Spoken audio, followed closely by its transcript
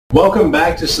Welcome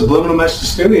back to Subliminal Message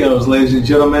Studios, ladies and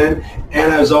gentlemen.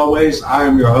 And as always, I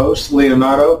am your host,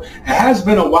 Leonardo. It has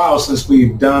been a while since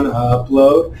we've done an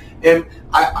upload, and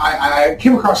I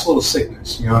came across a little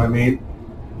sickness, you know what I mean?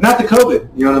 Not the COVID,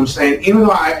 you know what I'm saying? Even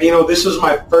though this was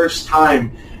my first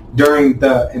time during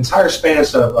the entire span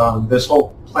of this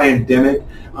whole pandemic.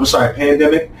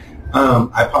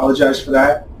 I apologize for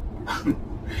that.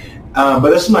 But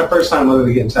this is my first time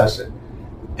literally getting tested.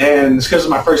 And it's because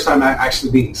of my first time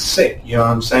actually being sick, you know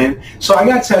what I'm saying? So I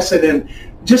got tested, and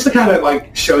just to kind of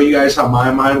like show you guys how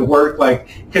my mind worked,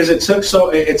 like, because I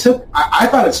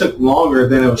thought it took longer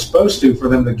than it was supposed to for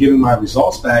them to give me my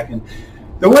results back. And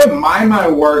the way my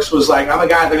mind works was like, oh my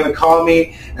God, they're going to call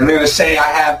me and they're going to say I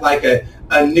have like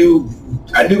a new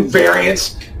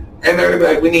variant. And they're gonna be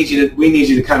like, we need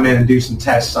you to come in and do some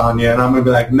tests on you. And I'm gonna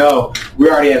be like, no, we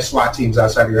already have SWAT teams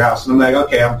outside of your house. And I'm like,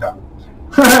 okay, I'm coming.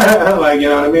 Like, you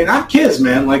know what I mean? I'm kids,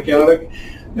 man. Like,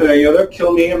 they'll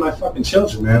kill me and my fucking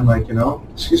children, man. Like,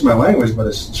 excuse my language, but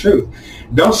it's the truth.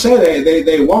 Don't say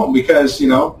they won't, because,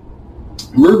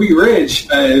 Ruby Ridge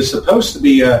is supposed to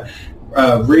be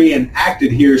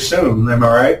reenacted here soon. Am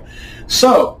I right?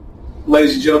 So,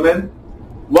 ladies and gentlemen,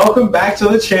 welcome back to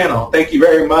the channel. Thank you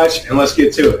very much, and let's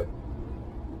get to it.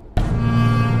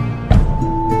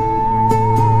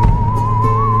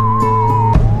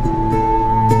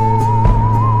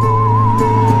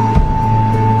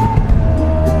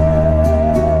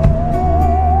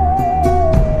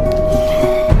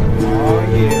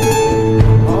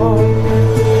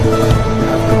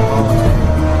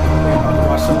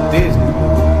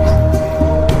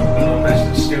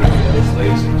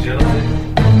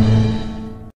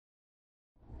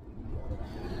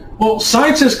 Well,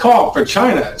 scientists call for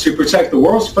China to protect the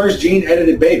world's first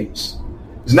gene-edited babies.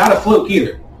 It's not a fluke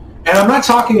either. And I'm not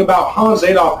talking about Hans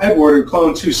Adolf Edward, who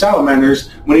cloned 2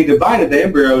 salamanders when he divided the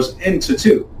embryos into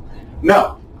 2.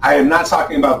 No, I am not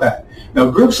talking about that. Now,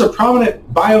 groups of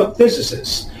prominent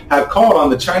biophysicists have called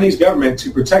on the Chinese government to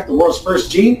protect the world's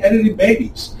first gene-edited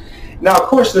babies. Now, of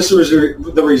course, this was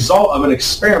the result of an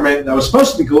experiment that was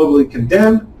supposed to be globally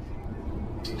condemned,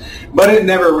 but it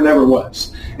never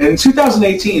was. In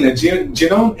 2018, a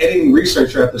genome editing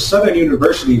researcher at the Southern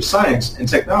University of Science and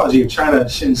Technology of China,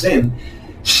 Shenzhen,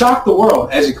 shocked the world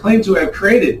as he claimed to have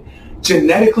created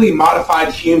genetically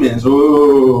modified humans.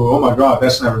 Ooh, oh my God,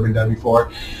 that's never been done before.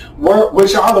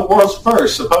 Which are the world's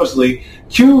first, supposedly.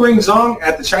 Qu Ringzong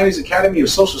at the Chinese Academy of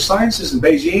Social Sciences in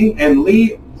Beijing and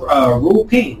Li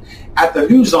Ruping at the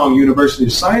Huzhong University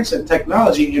of Science and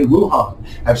Technology in Wuhan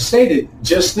have stated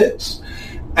just this.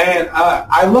 And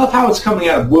I love how it's coming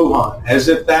out of Wuhan, as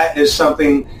if that is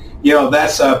something,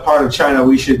 that's a part of China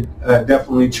we should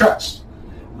definitely trust.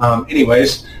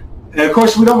 Anyways, and of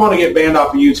course, we don't want to get banned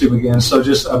off of YouTube again, so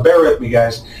just bear with me,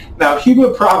 guys. Now,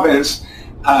 Hubei province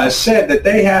said that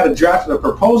they had drafted a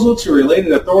proposal to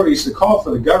related authorities to call for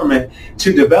the government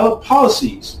to develop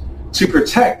policies to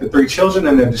protect the 3 children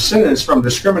and their descendants from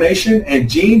discrimination and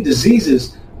gene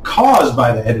diseases caused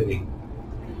by the editing.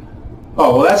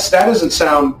 Oh, well, that doesn't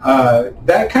sound,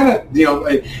 that kind of,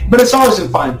 but it's always in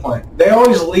fine print. They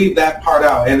always leave that part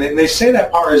out, and they say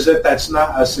that part as if that's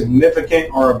not a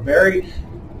significant or a very,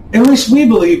 at least we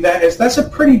believe that's a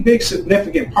pretty big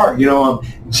significant part,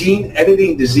 gene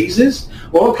editing diseases.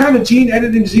 Well, what kind of gene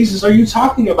editing diseases are you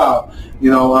talking about?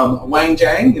 Wang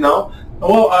Jiang,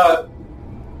 Well,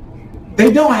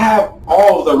 they don't have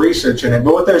all of the research in it,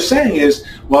 but what they're saying is,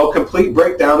 well, complete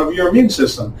breakdown of your immune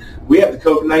system. We have the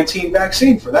COVID-19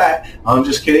 vaccine for that. I'm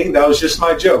just kidding. That was just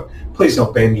my joke. Please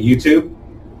don't ban me, YouTube.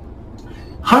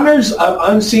 Hundreds of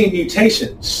unseen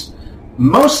mutations,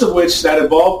 most of which that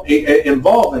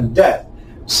involve in death.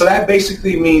 So that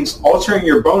basically means altering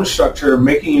your bone structure,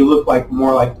 making you look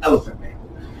more like Elephant Man.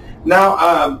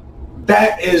 Now,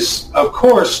 that is, of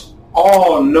course,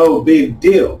 all no big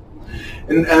deal.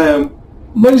 And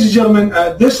ladies and gentlemen,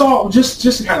 this all just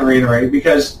to kind of reiterate,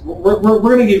 because we're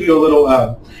going to give you a little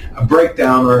a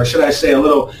breakdown, or should I say a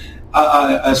little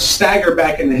a stagger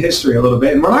back into history a little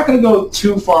bit, and we're not going to go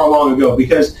too far long ago,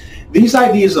 because these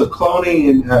ideas of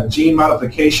cloning and gene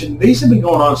modification, these have been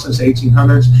going on since the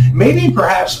 1800s, maybe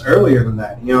perhaps earlier than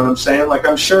that. You know what I'm saying? Like,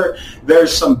 I'm sure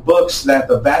there's some books that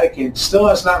the Vatican still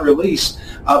has not released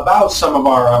about some of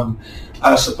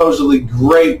our supposedly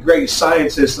great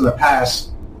scientists in the past.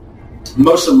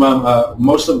 Most of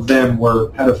them were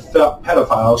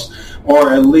pedophiles,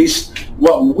 or at least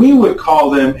what we would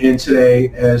call them in today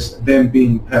as them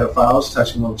being pedophiles,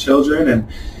 touching little children, and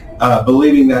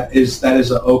believing that is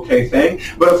an okay thing.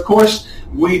 But of course,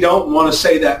 we don't want to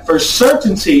say that for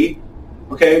certainty.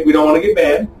 Okay, we don't want to get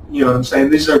banned. you know what I'm saying?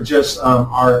 These are just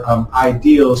our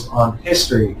ideals on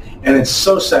history, and it's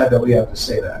so sad that we have to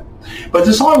say that. But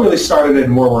this all really started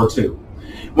in World War II,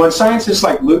 when scientists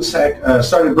like Lutz Heck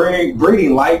started breeding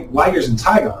ligers and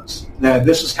tigons. Now,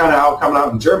 this was kind of how coming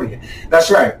out in Germany.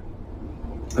 That's right.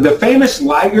 The famous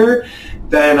liger,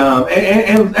 then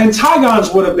and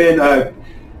tigons would have been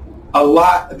a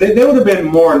lot. They would have been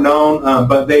more known,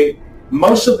 but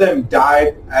most of them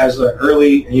died as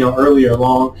earlier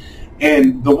along,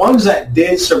 and the ones that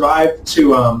did survive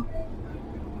to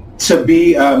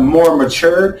be more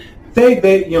mature, they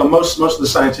most of the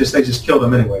scientists, they just killed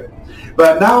them anyway.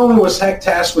 But not only was Heck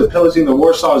tasked with pillaging the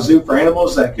Warsaw Zoo for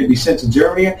animals that could be sent to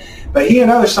Germany, but he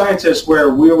and other scientists where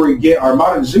we get our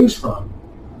modern zoos from.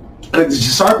 And it's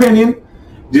just our opinion.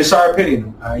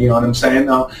 You know what I'm saying?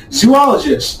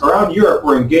 Zoologists around Europe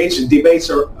were engaged in debates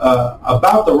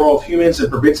about the role of humans in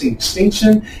preventing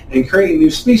extinction and creating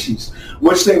new species,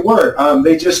 which they were.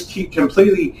 They just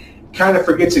completely kind of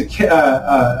forget to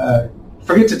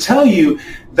tell you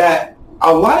that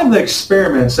a lot of the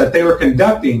experiments that they were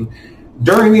conducting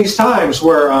during these times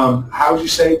were, how would you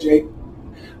say, Jake?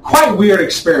 Quite weird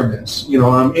experiments.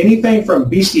 Anything from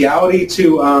bestiality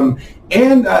to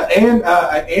and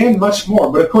much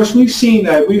more. But of course, we've seen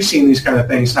these kind of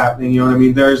things happening. You know what I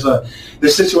mean? There's the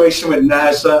situation with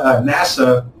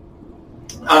NASA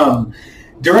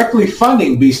directly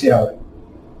funding bestiality.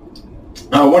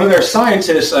 One of their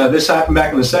scientists, this happened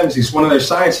back in the 70s, one of their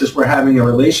scientists were having a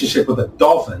relationship with the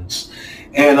dolphins.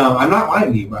 And I'm not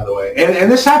lying to you, by the way.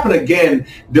 And this happened again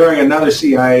during another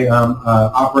CIA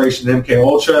operation, MK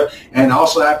Ultra, and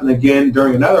also happened again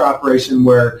during another operation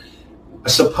where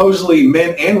supposedly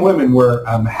men and women were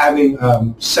having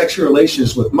sexual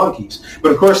relations with monkeys.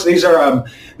 But of course, these are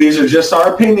just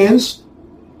our opinions.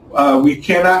 We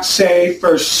cannot say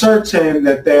for certain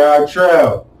that they are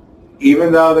true,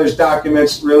 even though there's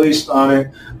documents released on it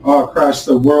all across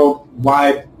the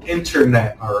worldwide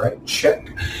internet. All right, check.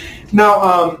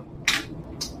 Now,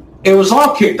 it was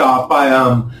all kicked off by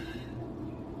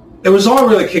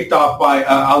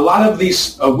a lot of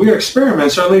these weird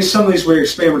experiments, or at least some of these weird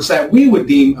experiments that we would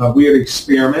deem weird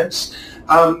experiments.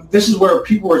 This is where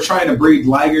people were trying to breed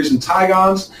ligers and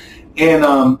tigons, and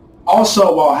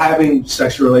also while having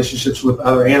sexual relationships with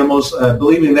other animals,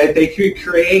 believing that they could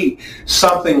create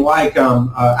something like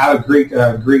out of Greek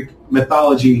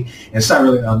mythology. And it's not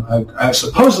really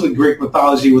supposedly Greek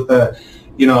mythology with the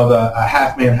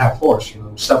half man, half horse,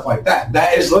 stuff like that.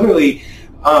 That is literally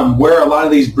where a lot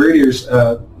of these breeders,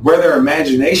 where their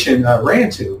imagination ran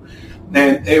to,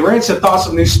 and they ran to thoughts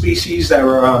of new species that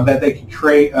were that they could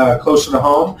create closer to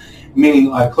home,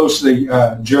 meaning closer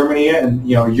to Germany and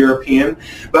European.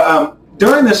 But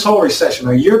during this whole recession,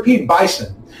 a European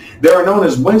bison, they were known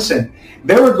as Winston.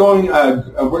 They were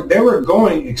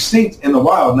going extinct in the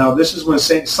wild. Now, this is when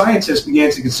scientists began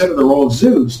to consider the role of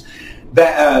zoos.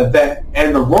 That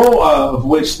and the role of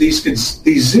which these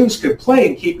zoos could play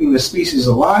in keeping the species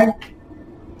alive.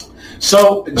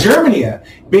 So Germany,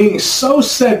 being so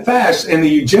steadfast in the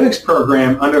eugenics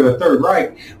program under the Third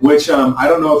Reich, which I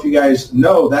don't know if you guys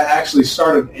know, that actually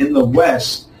started in the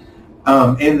West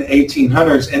in the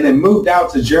 1800s and then moved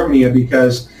out to Germany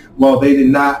because, well, they did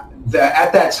not,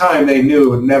 at that time they knew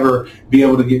it would never be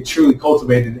able to get truly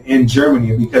cultivated in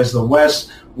Germany because the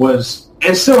West was,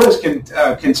 and still has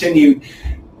continued,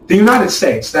 the United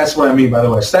States, that's what I mean by the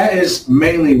West. That is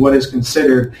mainly what is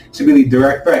considered to be the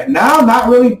direct threat. Now, not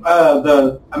really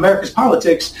the America's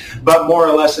politics, but more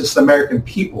or less it's the American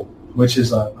people, which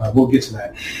is, we'll get to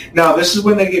that. Now, this is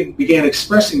when they began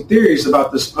expressing theories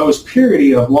about the supposed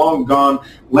purity of long-gone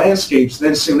landscapes.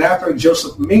 Then soon after,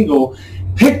 Joseph Mengele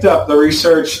picked up the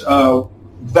research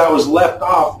that was left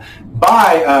off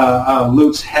by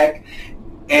Lutz Heck,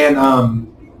 and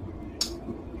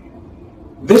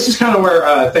this is kind of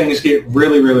where things get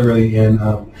really, really, really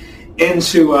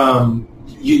into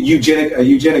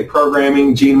eugenic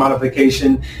programming, gene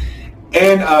modification,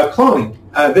 and cloning.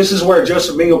 This is where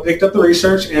Joseph Mengele picked up the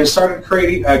research and started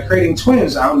creating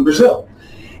twins out in Brazil.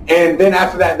 And then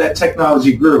after that, that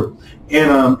technology grew.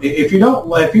 And if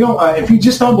you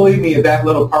just don't believe me at that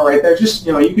little part right there, just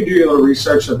you can do your little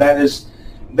research. So that's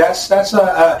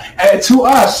to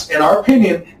us, in our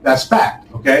opinion, that's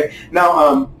fact. Okay.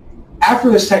 Now,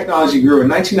 after this technology grew in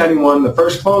 1991, the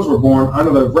first clones were born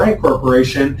under the Rand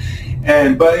Corporation,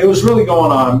 but it was really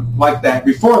going on like that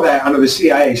before that under the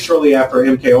CIA. Shortly after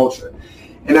MK Ultra.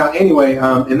 And now, anyway, in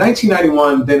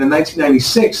 1991, then in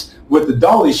 1996 with the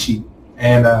Dolly sheet.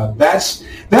 And that's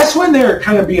when they're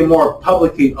kind of being more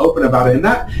publicly open about it,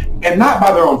 and not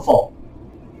by their own fault.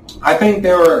 I think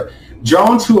they were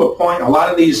drawn to a point, a lot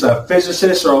of these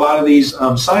physicists or a lot of these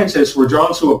scientists were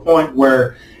drawn to a point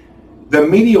where the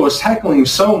media was heckling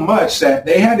so much that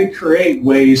they had to create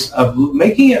ways of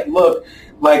making it look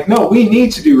like, no, we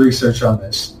need to do research on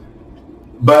this.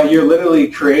 But you're literally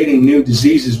creating new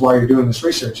diseases while you're doing this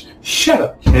research. Shut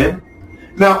up, Kim.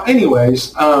 Now,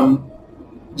 anyways,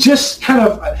 just kind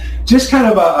of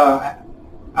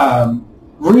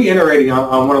reiterating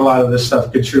on what a lot of this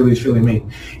stuff could truly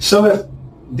mean. So if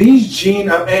these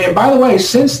and by the way,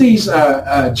 since these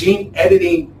gene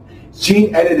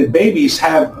edited babies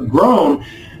have grown,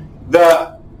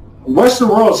 the Western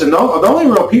world is the only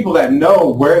real people that know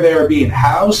where they are being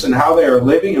housed and how they are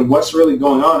living and what's really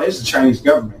going on is the Chinese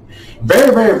government.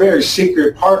 Very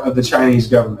secret part of the Chinese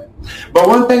government. But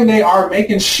one thing they are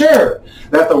making sure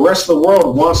that the rest of the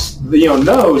world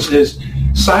knows is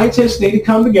scientists need to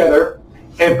come together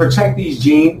and protect these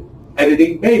gene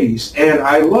editing babies. And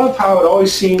I love how it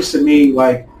always seems to me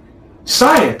like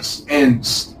science and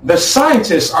the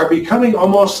scientists are becoming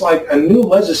almost like a new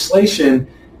legislation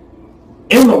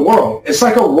in the world. It's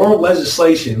like a world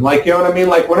legislation. Like, you know what I mean?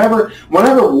 Like whenever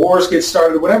wars get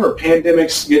started, whenever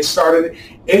pandemics get started,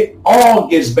 it all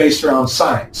gets based around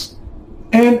science.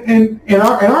 And in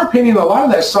our opinion, a lot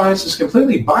of that science is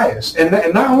completely biased. And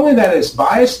not only that it's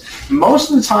biased, most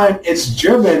of the time it's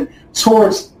driven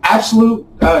towards absolute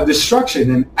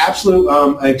destruction and absolute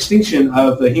extinction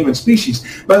of the human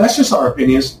species. But that's just our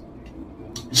opinions.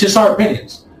 It's just our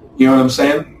opinions. You know what I'm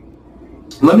saying?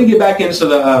 Let me get back into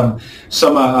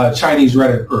some Chinese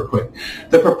Reddit real quick.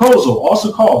 The proposal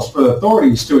also calls for the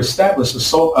authorities to establish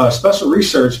a special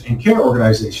research and care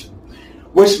organization,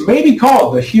 which may be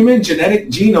called the Human Genetic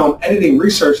Genome Editing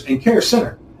Research and Care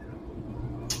Center.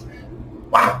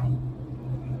 Wow.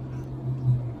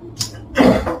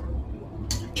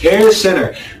 Care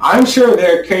Center. I'm sure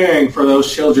they're caring for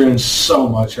those children so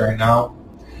much right now.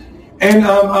 And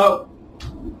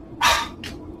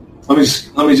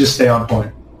let me just stay on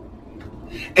point.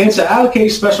 And to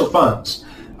allocate special funds.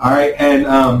 All right.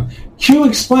 And Q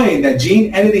explained that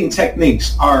gene editing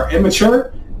techniques are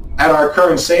immature at our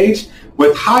current stage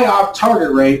with high off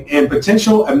target rate and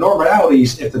potential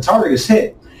abnormalities if the target is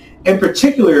hit. In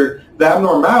particular, the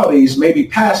abnormalities may be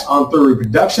passed on through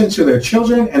reproduction to their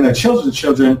children and their children's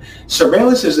children.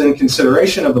 Surveillance is in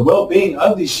consideration of the well-being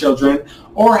of these children,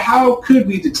 or how could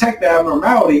we detect the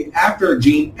abnormality after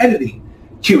gene editing?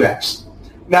 Q asked.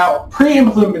 Now,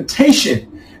 pre-implementation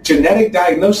genetic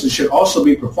diagnosis should also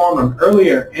be performed on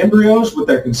earlier embryos with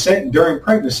their consent during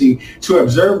pregnancy to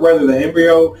observe whether the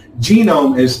embryo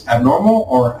genome is abnormal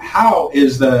or how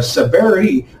is the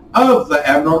severity of the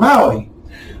abnormality.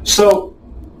 So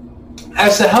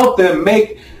as to help them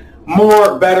make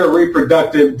better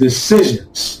reproductive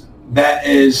decisions. That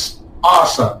is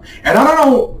awesome. And I don't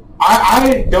know,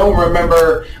 I don't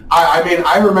remember,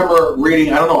 I remember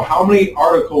reading, I don't know how many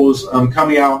articles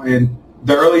coming out in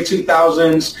the early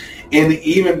 2000s and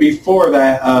even before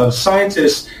that of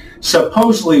scientists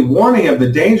supposedly warning of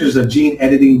the dangers of gene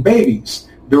editing babies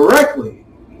directly.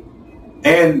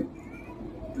 And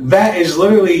that is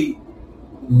literally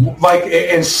like,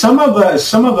 and some of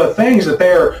the things that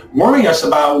they're warning us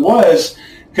about was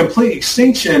complete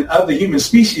extinction of the human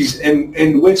species,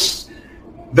 in which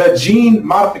the gene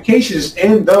modifications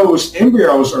in those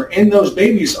embryos or in those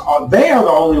babies they are the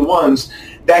only ones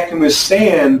that can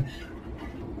withstand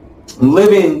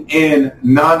living in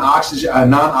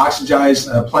non-oxygized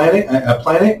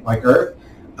planet like Earth,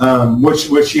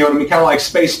 which you know what I mean, kind of like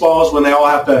Spaceballs when they all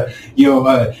have to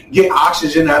get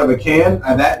oxygen out of a can.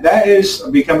 That is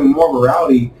becoming more of a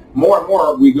reality. More and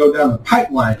more we go down the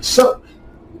pipeline. So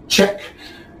check.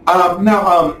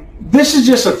 Now this is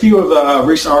just a few of the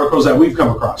recent articles that we've come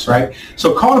across. Right.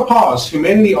 So call to pause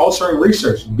humanity altering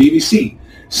research. BBC.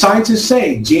 Scientists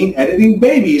say gene editing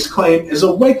babies claim is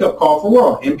a wake-up call for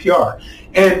world, NPR.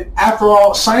 And after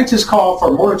all, scientists call for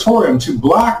a moratorium to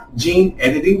block gene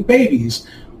editing babies,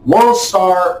 Wall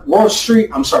Street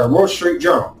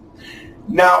Journal.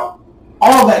 Now,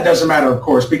 all that doesn't matter, of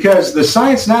course, because the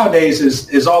science nowadays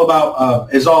is all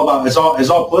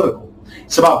political.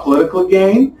 It's about political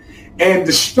gain and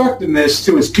destructiveness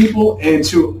to its people, and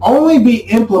to only be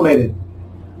implemented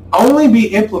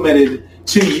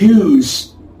to use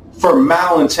for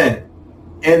malintent.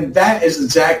 And that is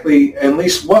exactly, at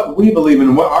least what we believe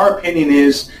in, what our opinion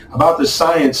is about the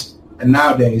science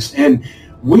nowadays. And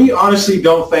we honestly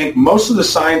don't think most of the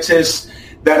scientists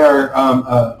that are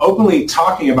openly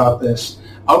talking about this,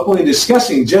 openly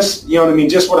discussing just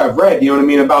what I've read,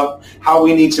 about how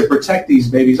we need to protect these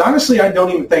babies. Honestly, I don't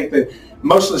even think that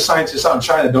most of the scientists out in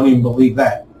China don't even believe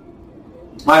that.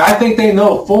 I think they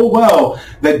know full well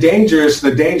the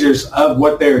dangers of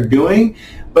what they're doing,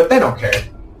 but they don't care.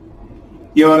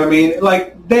 You know what I mean?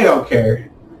 Like, they don't care.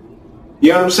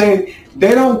 You know what I'm saying?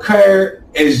 They don't care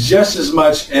as just as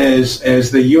much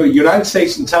as the United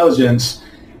States intelligence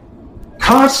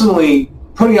constantly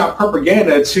putting out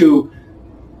propaganda to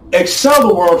excel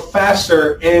the world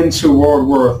faster into World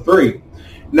War III.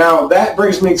 Now, that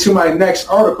brings me to my next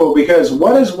article, because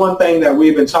what is one thing that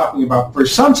we've been talking about for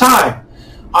some time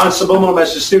on Subliminal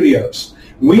Message Studios?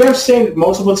 We have stated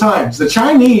multiple times, the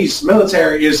Chinese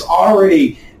military is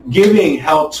already giving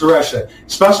help to Russia.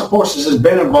 Special Forces has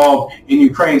been involved in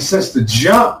Ukraine since the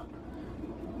jump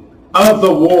of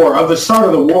the war, of the start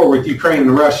of the war with Ukraine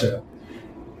and Russia.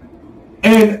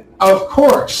 And of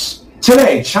course,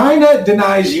 today, China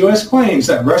denies U.S. claims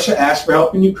that Russia asked for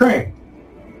help in Ukraine.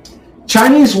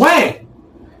 Chinese Wang.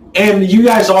 And you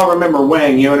guys all remember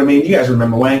Wang, you know what I mean? You guys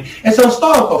remember Wang. It's a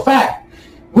historical fact.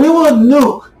 We will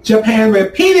nuke Japan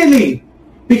repeatedly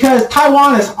because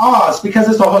Taiwan is ours, because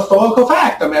it's a historical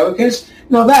fact, Americans.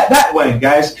 You know, that Wang,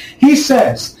 guys. He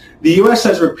says the U.S.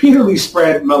 has repeatedly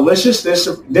spread malicious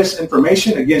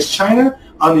disinformation against China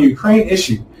on the Ukraine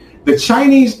issue. The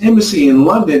Chinese embassy in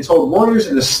London told Reuters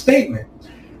in a statement.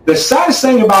 The saddest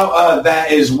thing about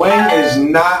that is Wang is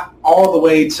not all the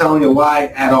way telling a lie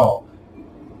at all.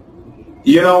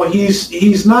 You know,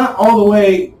 he's not all the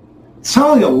way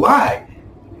telling a lie.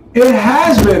 It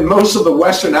has been most of the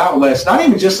Western outlets, not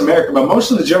even just America, but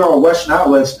most of the general Western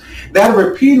outlets that have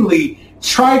repeatedly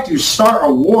tried to start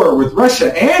a war with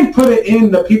Russia and put it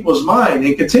in the people's mind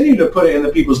and continue to put it in the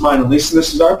people's mind. At least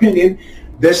this is our opinion.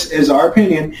 This is our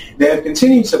opinion. They have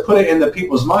continued to put it in the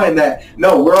people's mind that,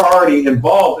 no, we're already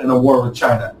involved in a war with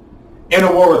China, in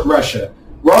a war with Russia.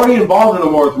 We're already involved in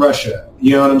a war with Russia.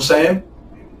 You know what I'm saying?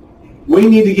 We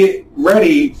need to get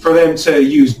ready for them to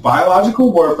use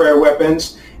biological warfare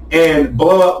weapons and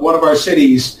blow up one of our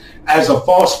cities as a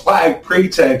false flag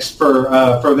pretext for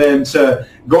them to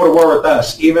go to war with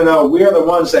us, even though we are the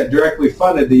ones that directly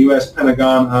funded the U.S.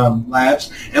 Pentagon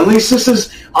labs. At least this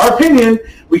is our opinion.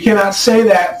 We cannot say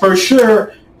that for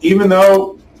sure, even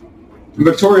though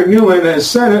Victoria Nuland has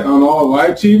said it on all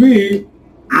live TV.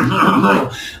 Now,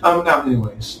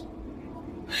 anyways,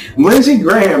 Lindsey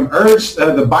Graham urged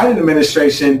the Biden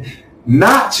administration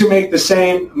not to make the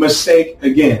same mistake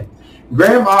again.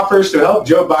 Graham offers to help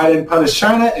Joe Biden punish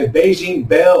China if Beijing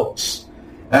bails.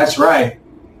 That's right.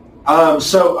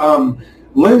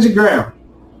 Lindsey Graham,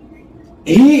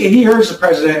 he urged the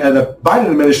president of the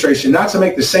Biden administration not to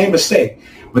make the same mistake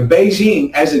with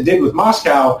Beijing as it did with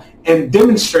Moscow and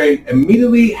demonstrate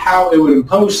immediately how it would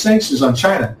impose sanctions on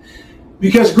China.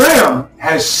 Because Graham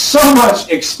has so much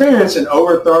experience in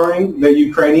overthrowing the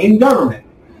Ukrainian government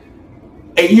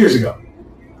 8 years ago.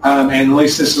 And at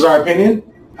least this is our opinion.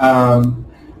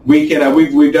 We've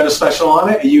done a special on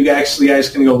it. You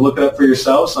guys can go look it up for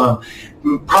yourselves.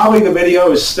 Probably the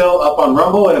video is still up on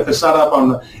Rumble, and if it's not up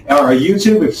on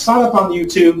YouTube, if it's not up on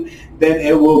YouTube, then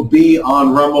it will be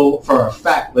on Rumble for a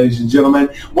fact, ladies and gentlemen,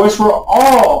 which where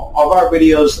all of our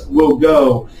videos will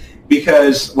go,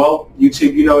 because, well,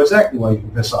 YouTube, you know exactly why you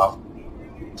can piss off.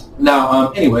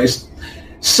 Now, anyways,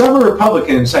 several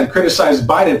Republicans had criticized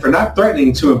Biden for not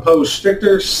threatening to impose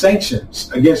stricter sanctions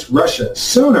against Russia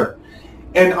sooner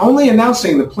and only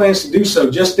announcing the plans to do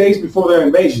so just days before their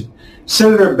invasion.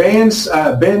 Senator Ben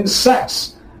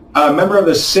Sasse, a member of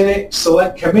the Senate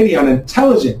Select Committee on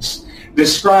Intelligence,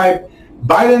 described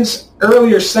Biden's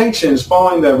earlier sanctions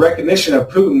following the recognition of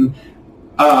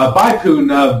by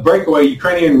Putin of breakaway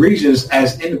Ukrainian regions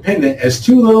as independent as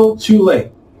too little, too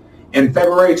late. In a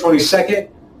February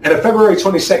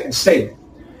 22nd statement.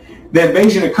 The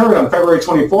invasion occurred on February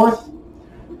 24th.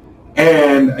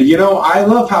 And, you know, I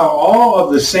love how all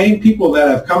of the same people that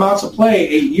have come out to play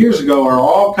 8 years ago are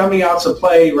all coming out to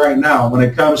play right now when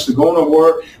it comes to going to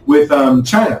war with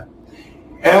China.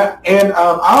 And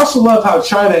I also love how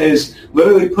China is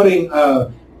literally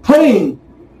putting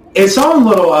its own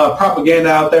little propaganda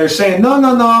out there saying, no,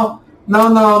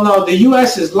 the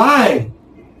U.S. is lying.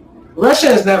 Russia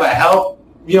has never helped.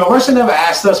 You know, Russia never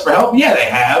asked us for help. Yeah, they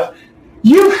have.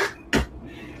 You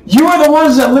are the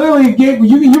ones that literally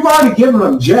you've already given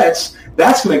them jets.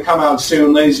 That's going to come out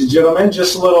soon, ladies and gentlemen.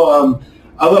 Just a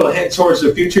little hint towards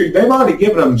the future. They've already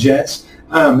given them jets.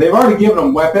 They've already given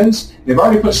them weapons. They've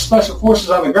already put special forces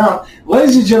on the ground.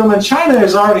 Ladies and gentlemen, China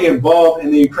is already involved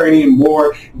in the Ukrainian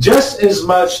war just as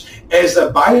much as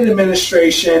the Biden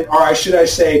administration, or should I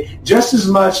say, just as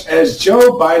much as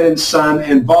Joe Biden's son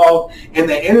involved in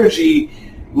the energy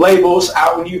labels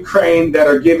out in Ukraine that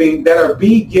are given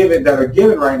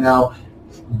right now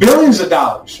billions of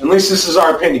dollars. At least this is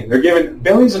our opinion. They're giving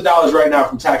billions of dollars right now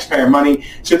from taxpayer money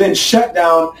to then shut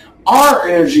down our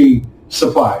energy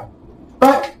supply.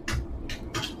 But,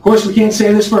 of course, we can't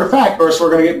say this for a fact, or else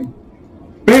we're going to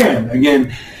get banned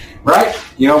again, right?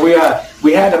 You know,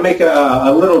 we had to make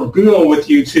a little deal with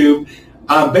YouTube,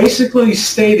 basically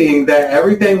stating that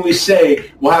everything we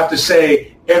say, we'll have to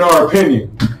say in our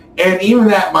opinion. And even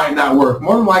that might not work.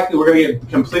 More than likely, we're going to get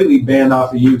completely banned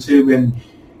off of YouTube. And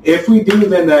if we do,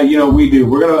 then, we do.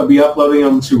 We're going to be uploading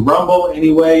them to Rumble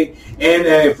anyway. And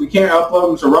if we can't upload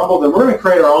them to Rumble, then we're going to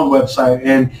create our own website.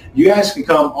 And you guys can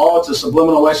come all to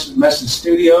Subliminal Message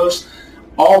Studios,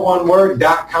 all one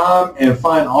word.com, and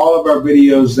find all of our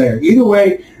videos there. Either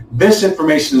way, this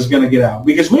information is going to get out.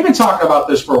 Because we've been talking about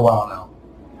this for a while now.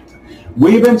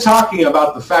 We've been talking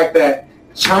about the fact that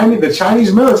the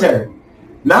Chinese military,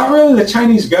 not really the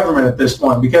Chinese government at this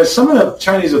point, because some of the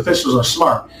Chinese officials are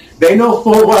smart. They know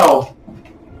full well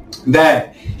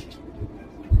that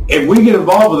if we get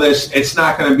involved with this, it's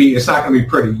not going to be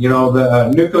pretty. You know, the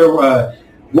nuclear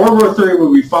World War III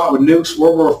will be fought with nukes.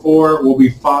 World War IV will be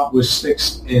fought with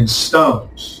sticks and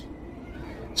stones.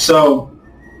 So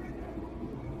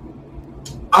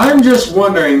I'm just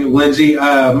wondering, Lindsay,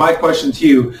 my question to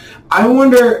you, I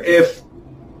wonder if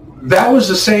that was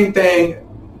the same thing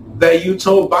that you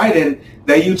told Biden,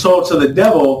 that you told to the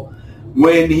devil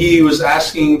when he was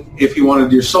asking if he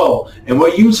wanted your soul. And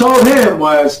what you told him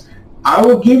was, I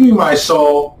will give you my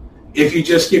soul if you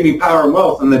just give me power and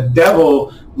wealth. And the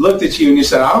devil looked at you and you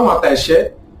said, I don't want that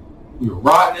shit. You're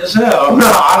rotten as hell. No,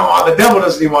 I don't want. The devil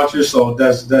doesn't even want your soul,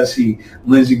 does he?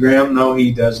 Lindsey Graham? No,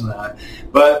 he does not.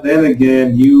 But then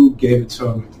again, you gave it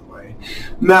to him anyway.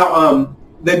 Now,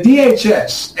 the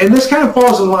DHS, and this kind of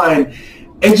falls in line.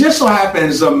 It just so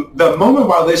happens the moment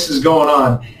while this is going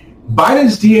on,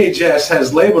 Biden's DHS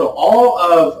has labeled all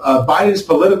of Biden's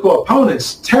political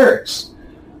opponents terrorists,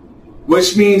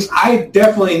 which means I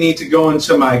definitely need to go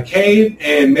into my cave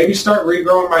and maybe start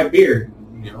regrowing my beard.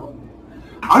 You know,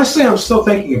 honestly, I'm still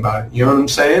thinking about it. You know what I'm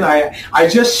saying? I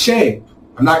just shaved.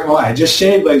 I'm not gonna lie. I just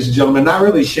shaved, ladies and gentlemen. Not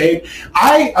really shaved.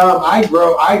 I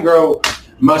grow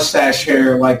mustache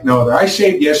hair like no other. I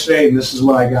shaved yesterday, and this is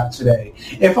what I got today.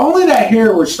 If only that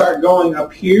hair would start going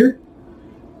up here,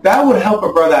 that would help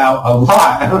a brother out a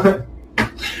lot.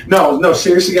 No,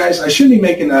 seriously, guys, I shouldn't be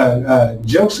making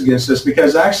jokes against this,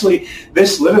 because actually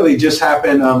this literally just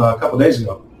happened a couple days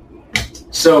ago.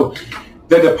 So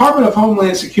the Department of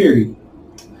Homeland Security,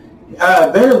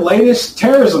 their latest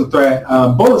terrorism threat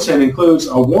bulletin includes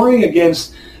a warning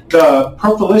against the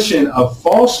proliferation of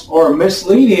false or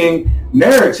misleading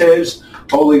narratives.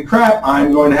 Holy crap!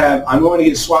 I'm going to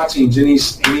get SWAT teams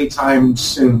anytime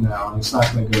soon now, and it's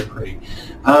not going to go pretty.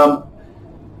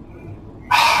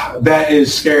 That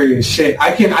is scary as shit.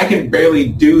 I can barely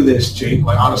do this, Jake.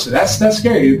 Like, honestly, that's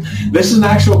scary. This is an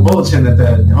actual bulletin that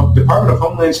the Department of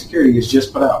Homeland Security has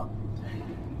just put out.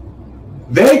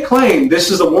 They claim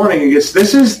this is a warning against.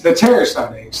 This is the terrorist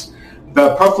nowadays.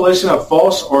 The proliferation of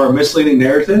false or misleading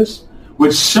narratives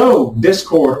which sow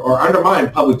discord or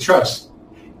undermine public trust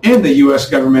in the U.S.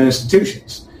 government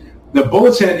institutions. The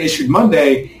bulletin issued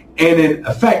Monday and in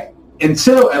effect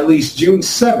until at least June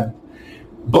 7th,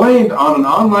 blamed on an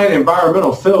online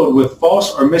environmental filled with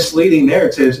false or misleading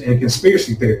narratives and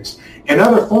conspiracy theories and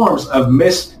other forms of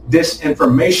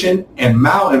disinformation and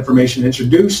malinformation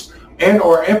introduced and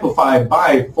or amplified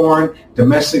by foreign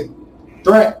domestic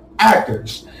threat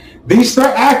actors. These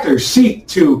threat actors seek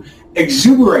to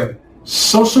exuberate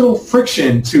social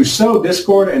friction to sow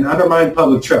discord and undermine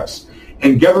public trust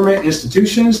in government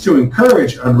institutions, to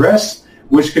encourage unrest,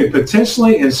 which could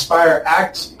potentially inspire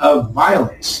acts of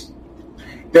violence.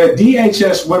 The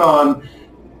DHS went on,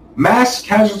 mass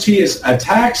casualties,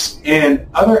 attacks, and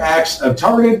other acts of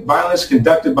targeted violence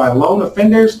conducted by lone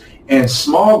offenders and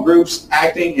small groups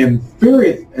acting in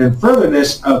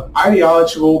furtherance of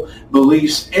ideological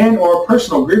beliefs and or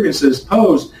personal grievances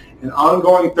pose an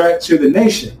ongoing threat to the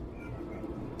nation.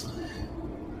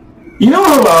 You know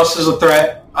who else is a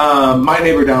threat? My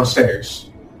neighbor downstairs.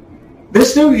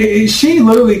 This dude, she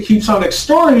literally keeps on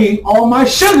extorting all my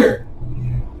sugar.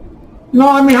 You know,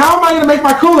 I mean, how am I going to make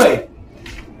my Kool-Aid?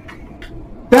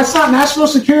 That's not national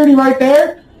security right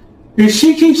there. If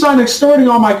she keeps on extorting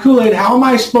all my Kool-Aid, how am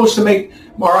I supposed to make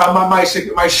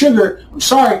my sugar? I'm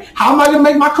sorry. How am I going to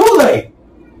make my Kool-Aid?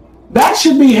 That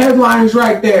should be headlines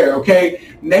right there, okay?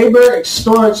 Neighbor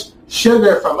extorts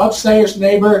sugar from upstairs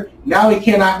neighbor. Now he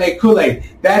cannot make Kool-Aid.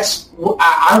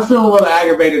 I'm feeling a little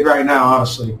aggravated right now,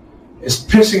 honestly. It's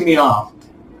pissing me off.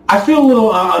 I feel a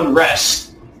little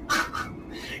unrest.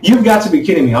 You've got to be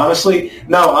kidding me, honestly.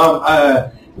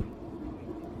 No,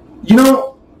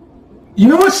 You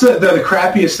know what's the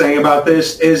crappiest thing about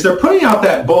this is they're putting out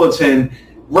that bulletin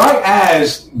right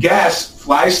as gas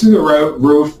flies through the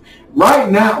roof,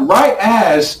 right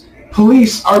as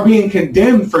police are being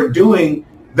condemned for doing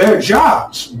their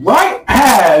jobs, right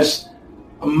as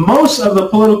most of the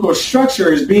political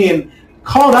structure is being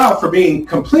called out for being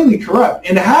completely corrupt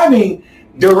and having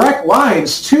direct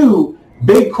lines to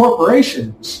big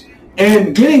corporations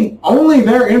and getting only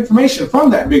their information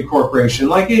from that big corporation.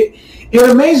 Like it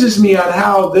amazes me on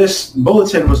how this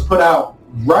bulletin was put out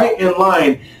right in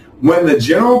line when the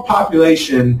general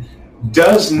population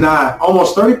does not,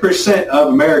 almost 30% of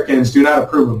Americans do not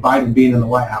approve of Biden being in the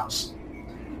White House.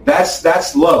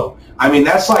 That's low. I mean,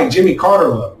 that's like Jimmy Carter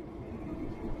low.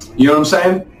 You know what I'm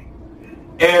saying?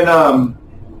 And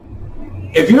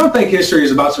if you don't think history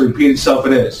is about to repeat itself,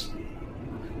 it is.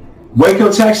 Waco,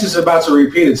 Texas is about to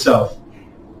repeat itself.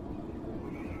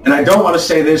 And I don't want to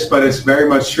say this, but it's very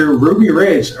much true. A Ruby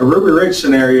Ridge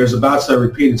scenario is about to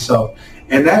repeat itself.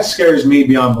 And that scares me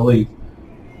beyond belief.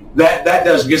 That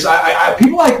does, because I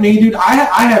people like me, dude, I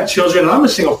have children and I'm a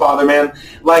single father, man.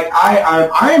 Like I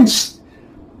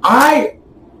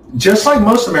just like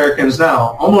most Americans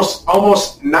now, almost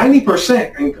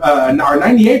 90% or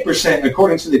 98%,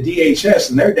 according to the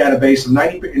DHS and their database of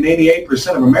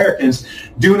 98% of Americans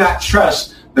do not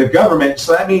trust the government.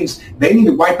 So that means they need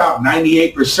to wipe out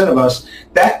 98% of us.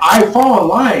 That I fall in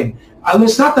line. And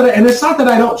it's not that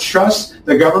I don't trust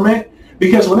the government,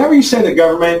 because whenever you say the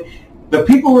government, the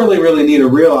people really need to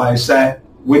realize that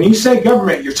when you say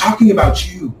government, you're talking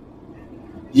about you.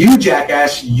 You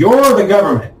jackass, you're the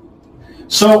government.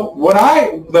 So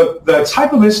the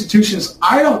type of institutions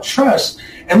I don't trust,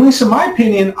 at least in my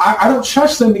opinion, I don't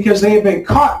trust them because they have been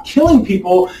caught killing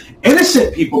people,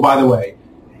 innocent people, by the way.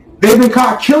 They've been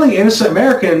caught killing innocent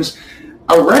Americans,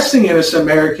 arresting innocent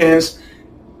Americans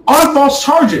on false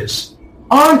charges,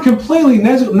 on completely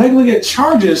negligent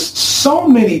charges so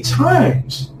many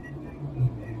times,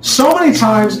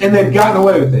 and they've gotten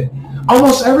away with it.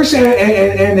 Almost every single,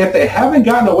 and if they haven't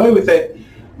gotten away with it,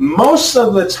 most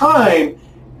of the time,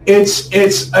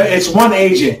 it's one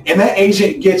agent, and that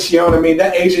agent gets, you know what I mean?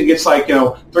 That agent gets 3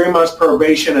 months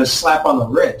probation and a slap on the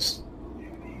wrist.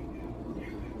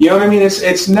 You know what I mean?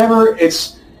 It's never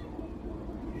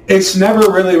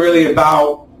really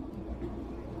about.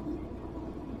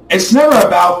 It's never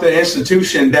about the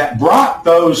institution that brought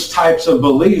those types of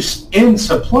beliefs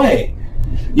into play.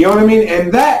 You know what I mean?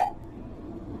 And that,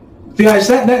 guys,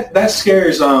 that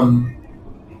scares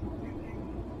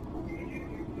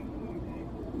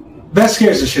that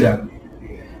scares the shit out of me.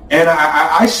 And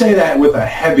I say that with a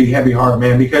heavy heart,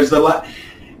 man, because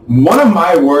one of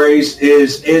my worries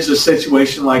is a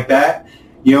situation like that.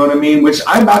 You know what I mean? Which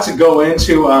I'm about to go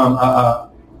into a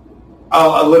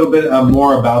little bit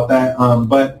more about that.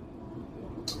 But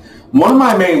one of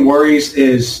my main worries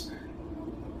is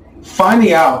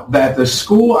finding out that the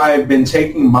school I've been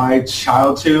taking my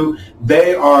child to,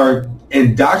 they are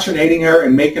indoctrinating her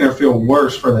and making her feel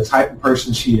worse for the type of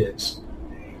person she is.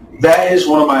 That is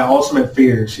one of my ultimate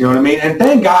fears. You know what I mean? And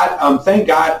thank God,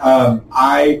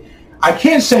 I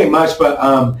can't say much, but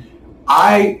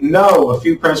I know a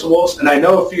few principals and I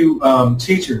know a few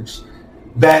teachers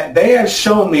that they have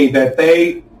shown me that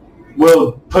they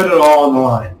will put it all on the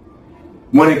line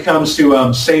when it comes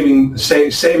to saving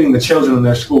the children in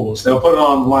their schools. They'll put it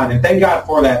all on the line, and thank God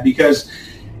for that, because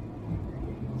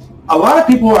a lot of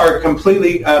people are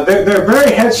completely they're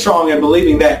very headstrong in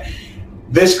believing that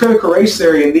this critical race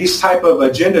theory and these type of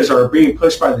agendas are being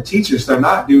pushed by the teachers. They're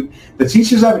not, dude. The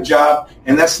teachers have a job,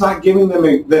 and that's not giving them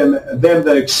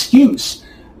the excuse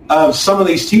of some of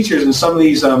these teachers and some of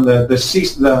these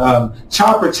the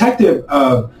child protective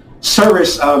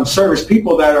service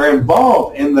people that are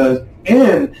involved in the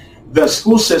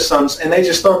school systems, and they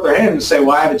just throw up their hand and say,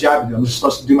 well, I have a job to do. I'm just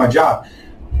supposed to do my job.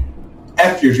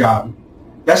 F your job.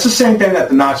 That's the same thing that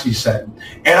the Nazis said.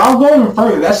 And I'll go even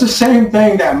further. That's the same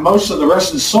thing that most of the rest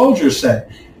of the soldiers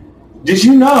said. Did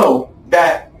you know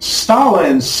that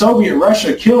Stalin's Soviet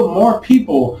Russia killed more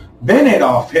people than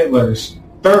Adolf Hitler's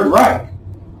Third Reich?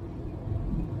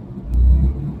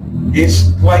 It's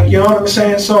like, you know what I'm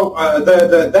saying? So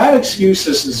that excuse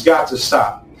has got to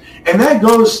stop. And that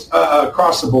goes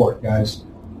across the board, guys.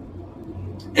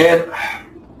 And,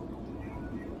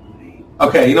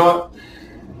 okay, you know what?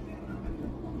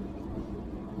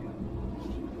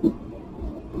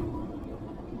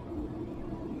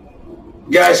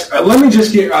 Guys, let me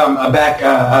just get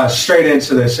back straight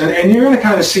into this. And you're going to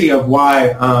kind of see of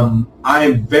why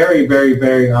I'm very, very,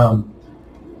 very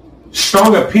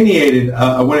strong opinionated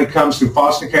when it comes to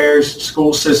foster cares,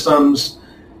 school systems,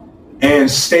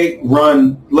 and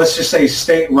state-run, let's just say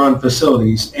state-run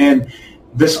facilities. And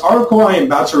This article I am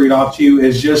about to read off to you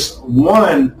is just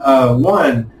one of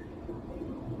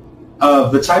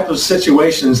the type of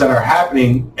situations that are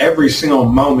happening every single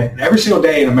moment, every single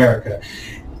day in America.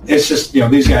 It's just,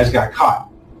 these guys got caught.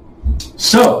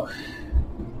 So,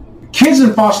 kids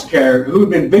in foster care who have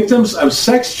been victims of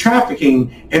sex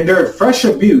trafficking endured fresh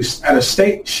abuse at a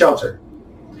state shelter.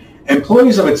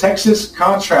 Employees of a Texas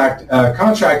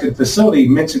contracted facility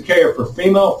meant to care for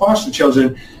female foster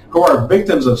children who are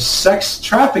victims of sex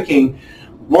trafficking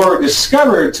were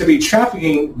discovered to be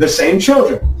trafficking the same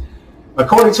children.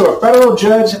 According to a federal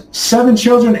judge, 7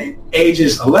 children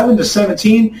ages 11 to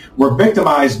 17 were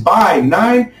victimized by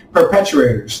 9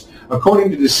 perpetrators, according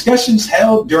to discussions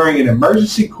held during an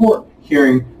emergency court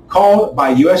hearing called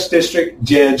by U.S. District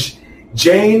Judge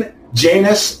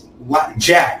Janice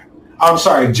Jack on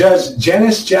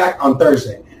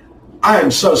Thursday. I am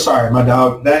so sorry, my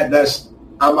dog. That's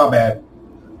my bad.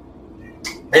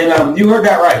 And you heard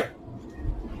that right.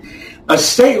 A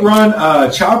state-run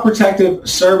child protective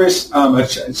service,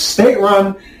 a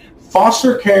state-run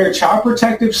foster care child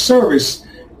protective service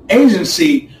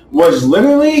agency was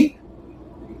literally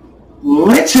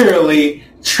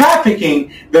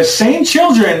trafficking the same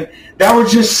children that were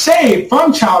just saved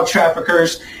from child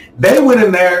traffickers. They went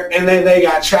in there and then they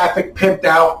got trafficked, pimped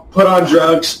out, put on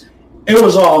drugs. It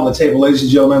was all on the table, ladies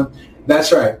and gentlemen.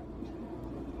 That's right.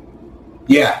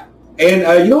 Yeah.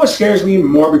 And you know what scares me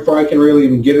more before I can really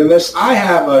even get into this? I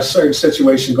have a certain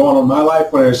situation going on in my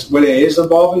life when it is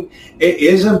involving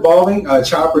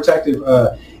child protective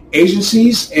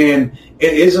agencies, and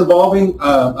it is involving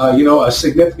a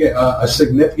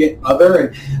significant other,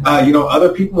 and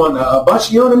other people on a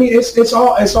bunch. You know what I mean? It's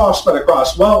all spread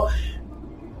across. Well,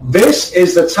 this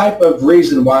is the type of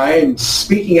reason why I am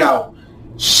speaking out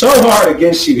so hard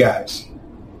against you guys.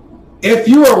 If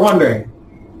you are wondering,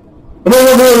 what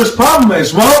this problem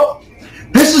is, well,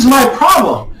 this is my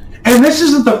problem, and this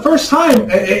isn't the first time.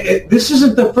 This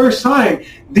isn't the first time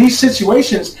these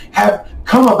situations have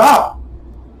come about.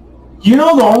 You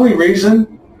know, the only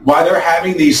reason why they're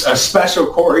having these special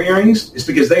court hearings is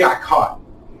because they got caught.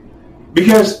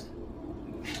 Because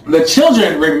the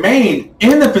children remained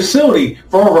in the facility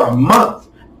for over a month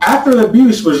after the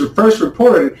abuse was first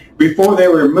reported before they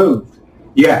were removed.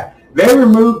 Yeah.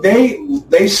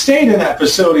 They stayed in that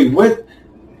facility with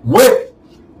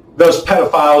those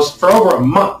pedophiles for over a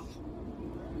month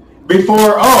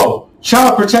before,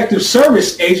 child protective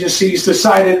service agencies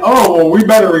decided, we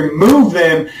better remove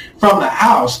them from the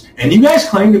house. And you guys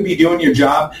claim to be doing your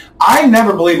job. I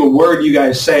never believe a word you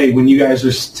guys say when you guys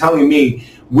are telling me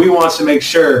we want to make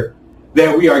sure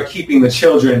that we are keeping the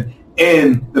children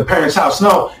in the parents' house.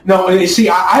 No, you see,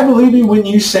 I believe you when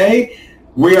you say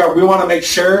we want to make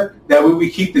sure that we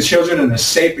keep the children in a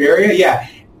safe area. Yeah,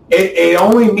 it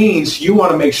only means you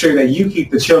want to make sure that you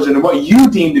keep the children in what you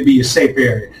deem to be a safe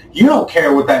area. You don't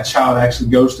care what that child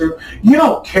actually goes through. You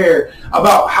don't care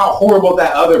about how horrible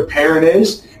that other parent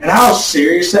is and how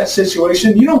serious that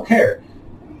situation. You don't care.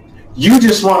 You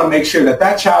just want to make sure that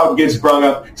that child gets brought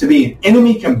up to be an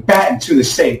enemy combatant to the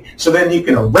state. So then you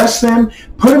can arrest them,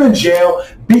 put them in jail,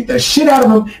 beat the shit out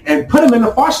of them, and put them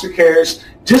into foster cares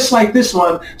just like this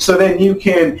one, so then you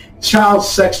can child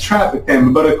sex traffic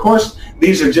them. But of course,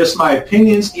 these are just my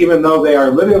opinions, even though they are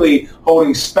literally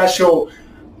holding special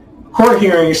court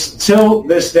hearings till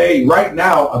this day right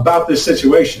now about this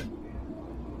situation.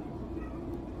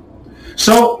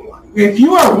 So if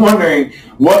you are wondering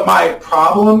what my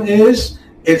problem is,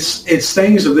 it's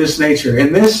things of this nature.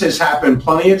 And this has happened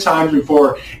plenty of times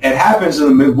before. It happens in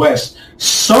the Midwest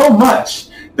so much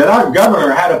that our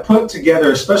governor had to put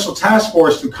together a special task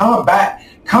force to combat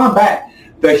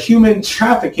the human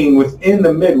trafficking within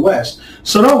the Midwest.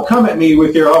 So don't come at me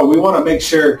with your, we want to make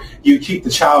sure you keep the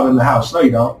child in the house. No,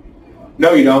 you don't.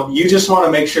 No, you don't. You just want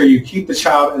to make sure you keep the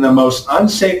child in the most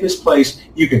unsafest place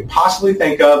you could possibly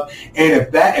think of. And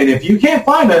if you can't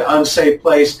find an unsafe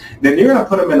place, then you're going to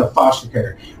put them in a foster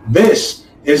care. This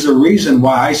is the reason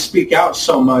why I speak out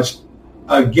so much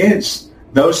against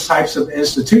those types of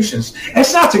institutions.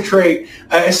 It's not to create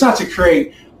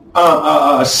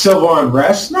a civil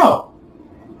unrest. No,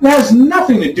 it has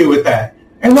nothing to do with that.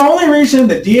 And the only reason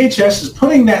the DHS is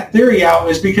putting that theory out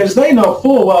is because they know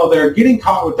full well they're getting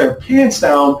caught with their pants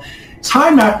down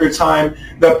time after time.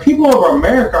 The people of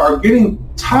America are getting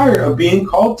tired of being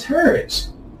called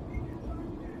terrorists.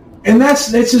 And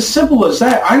it's as simple as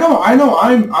that. I know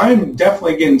I'm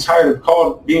definitely getting tired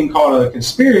of being called a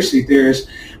conspiracy theorist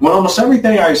when almost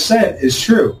everything I said is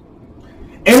true.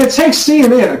 And it takes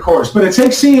CNN, of course, but it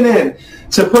takes CNN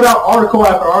to put out article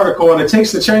after article, and it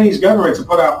takes the Chinese government to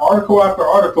put out article after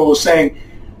article saying,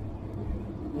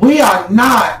 we are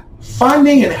not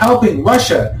funding and helping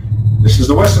Russia. This is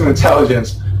the Western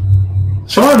intelligence.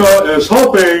 China is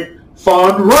helping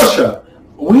fund Russia.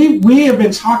 We have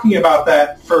been talking about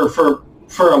that for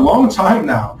a long time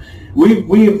now.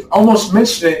 We've almost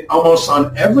mentioned it almost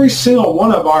on every single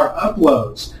one of our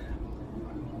uploads.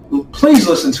 Please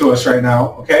listen to us right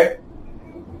now, okay?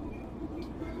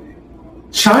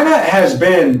 China has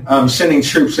been sending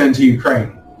troops into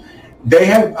Ukraine. They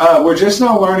have. We're just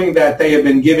now learning that they have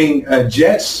been giving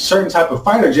jets, certain type of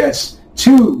fighter jets,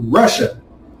 to Russia.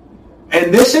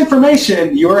 And this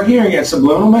information you are hearing at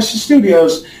Subliminal Message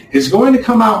Studios is going to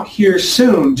come out here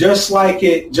soon, just like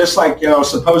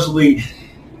supposedly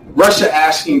Russia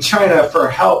asking China for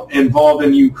help involved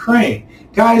in Ukraine.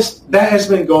 Guys, that has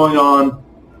been going on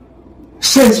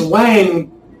since Wang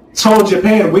told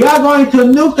Japan, we are going to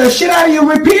nuke the shit out of you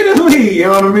repeatedly. You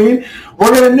know what I mean?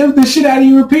 We're going to nuke the shit out of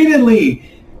you repeatedly.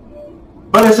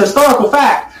 But it's a historical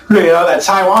fact, that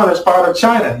Taiwan is part of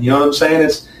China. You know what I'm saying?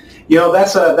 It's,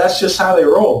 that's just how they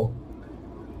roll.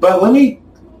 But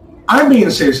I'm being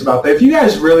serious about that. If you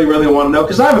guys really, really want to know,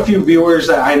 because I have a few viewers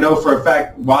that I know for a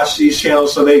fact watch these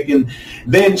channels so they can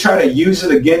then try to use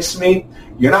it against me.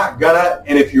 You're not gonna.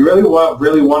 And if you really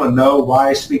want to know why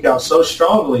I speak out so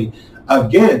strongly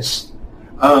against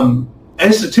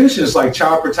institutions like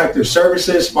Child Protective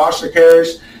Services, foster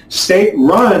carers,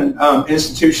 state-run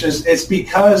institutions, it's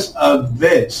because of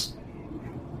this.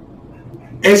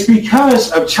 It's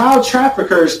because of child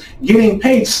traffickers getting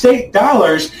paid state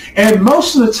dollars, and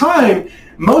most of the time,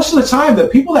 the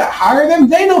people that hire them,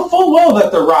 they know full well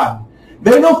that they're rotten.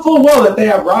 They know full well that they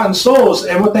have rotten souls,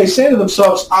 and what they say to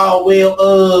themselves,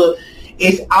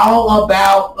 it's all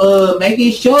about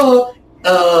making sure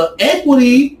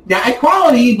equity, not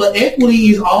equality, but equity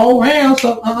is all around.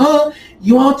 So,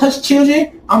 you want to touch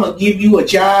children? I'm gonna give you a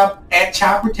job at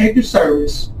Child Protective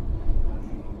Service.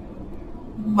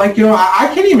 I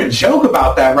can't even joke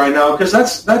about that right now, because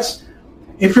that's.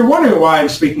 If you're wondering why I'm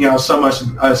speaking out so much,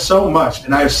 and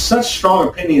I have such strong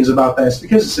opinions about that, it's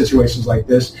because of situations like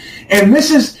this. And this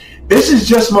is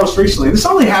just most recently. This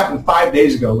only happened 5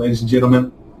 days ago, ladies and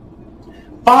gentlemen.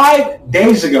 5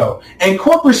 days ago, and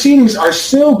court proceedings are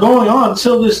still going on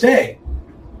till this day.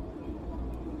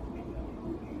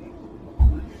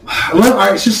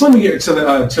 Let me get to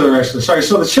the rest of it. Sorry.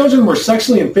 So the children were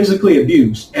sexually and physically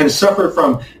abused and suffered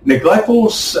from neglectful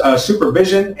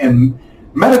supervision and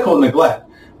medical neglect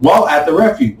while at the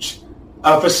refuge,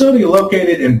 a facility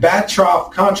located in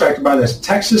Bastrop, contracted by the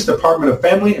Texas Department of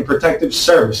Family and Protective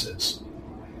Services.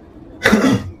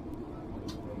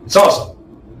 It's awesome.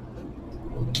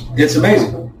 It's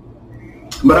amazing.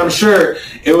 But I'm sure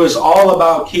it was all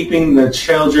about keeping the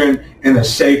children in the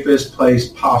safest place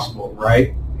possible,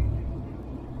 right?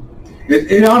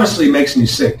 It honestly makes me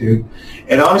sick, dude.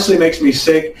 It honestly makes me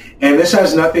sick, and this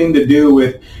has nothing to do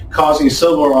with causing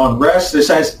civil unrest. This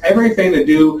has everything to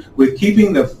do with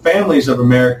keeping the families of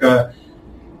America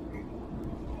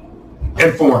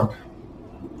informed,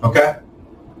 okay?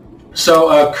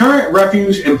 So current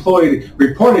refuge employee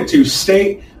reported to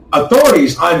state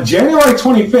authorities on January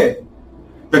 25th.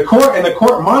 The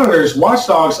court monitors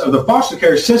watchdogs of the foster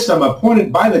care system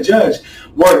appointed by the judge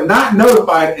were not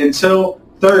notified until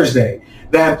Thursday.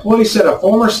 The employee said a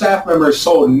former staff member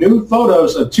sold nude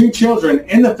photos of two children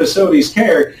in the facility's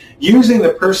care, using the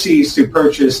proceeds to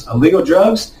purchase illegal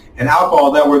drugs and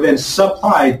alcohol that were then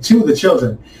supplied to the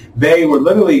children. They were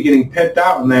literally getting pimped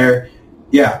out in there.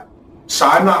 Yeah. So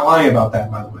I'm not lying about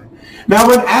that, by the way. Now,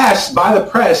 when asked by the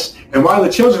press and why the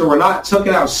children were not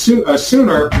taken out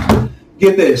sooner,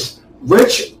 get this,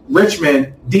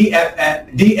 Richmond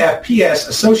DFPS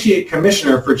Associate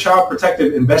Commissioner for Child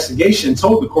Protective Investigation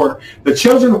told the court the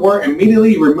children were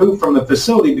immediately removed from the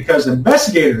facility because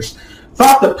investigators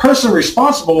thought the person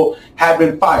responsible had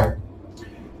been fired.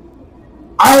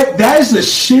 That is the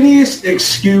shittiest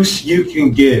excuse you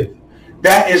can give.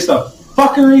 That is the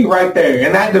fuckery right there,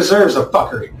 and that deserves a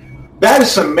fuckery. That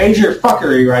is some major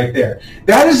fuckery right there.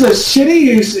 That is the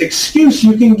shittiest excuse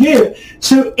you can give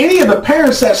to any of the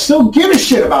parents that still give a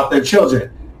shit about their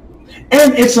children.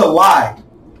 And it's a lie.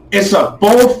 It's a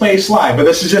bold-faced lie. But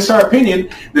this is just our opinion.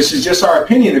 This is just our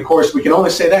opinion. Of course, we can only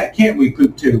say that, can't we,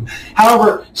 Poop Tube?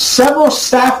 However, several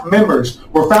staff members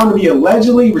were found to be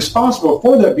allegedly responsible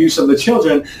for the abuse of the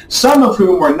children, some of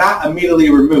whom were not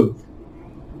immediately removed.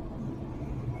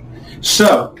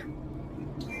 So,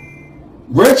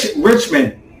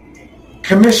 Richmond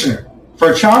Commissioner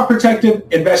for Child Protective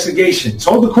Investigation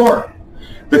told the court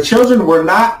the children were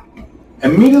not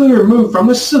immediately removed from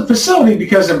the facility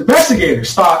because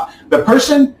investigators thought the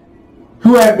person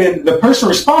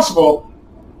responsible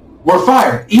were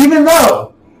fired, even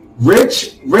though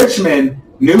Richmond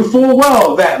knew full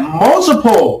well that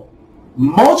multiple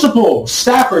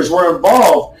staffers were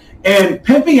involved in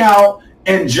pimping out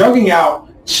and drugging out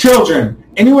children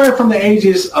anywhere from the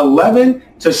ages 11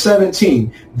 to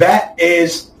 17. That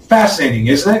is fascinating,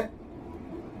 isn't it?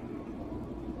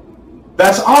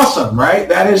 That's awesome, right?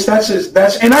 That's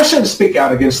and I shouldn't speak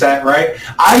out against that, right?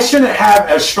 I shouldn't have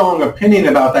a strong opinion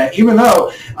about that, even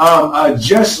though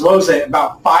just, what was it,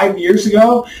 about 5 years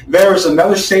ago, there was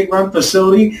another state-run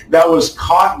facility that was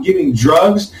caught giving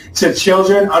drugs to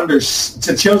children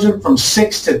from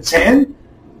 6 to 10.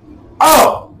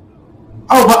 Oh,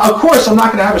 but of course I'm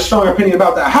not going to have a strong opinion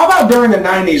about that. How about during the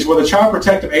 90s where the child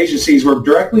protective agencies were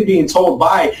directly being told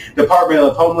by Department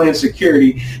of Homeland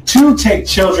Security to take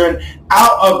children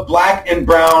out of black and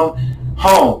brown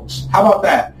homes? How about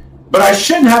that? But I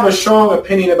shouldn't have a strong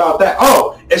opinion about that.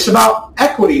 Oh, it's about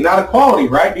equity, not equality,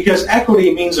 right? Because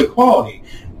equity means equality.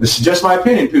 This is just my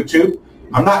opinion, PoopTube.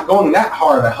 I'm not going that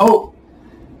hard, I hope.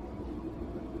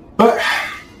 But,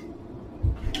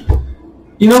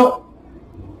 you know,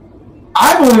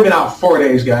 I've only been out 4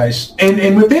 days, guys.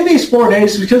 And within these 4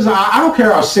 days, because I don't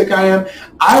care how sick I am,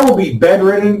 I will be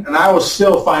bedridden, and I will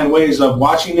still find ways of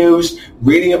watching news,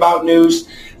 reading about news,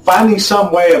 finding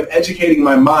some way of educating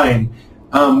my mind,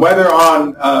 whether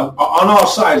on all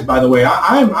sides, by the way.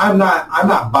 I'm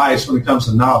not biased when it comes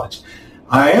to knowledge.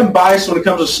 I am biased when it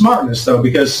comes to smartness, though,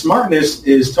 because smartness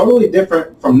is totally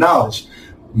different from knowledge.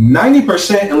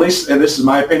 90%, at least, and this is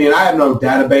my opinion, I have no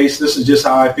database, this is just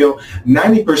how I feel,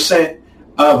 90%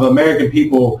 of American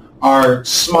people are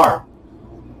smart.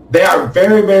 They are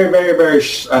very, very, very, very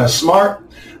smart,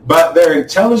 but their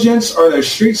intelligence, or their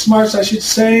street smarts, I should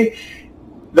say,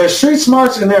 their street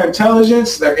smarts and their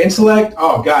intelligence, their intellect,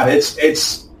 oh God, it's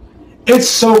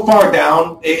so far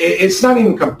down, it's not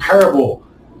even comparable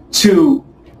to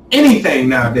anything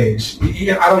nowadays.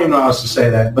 I don't even know how else to say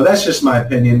that, but that's just my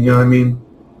opinion, you know what I mean?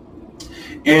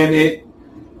 And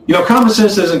common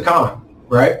sense isn't common,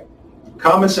 right?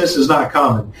 Common sense is not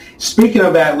common. Speaking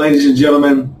of that, ladies and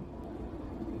gentlemen,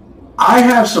 I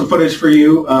have some footage for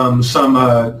you, some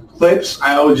clips,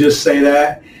 I will just say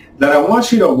that I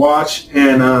want you to watch.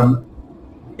 And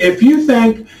if you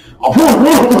think, if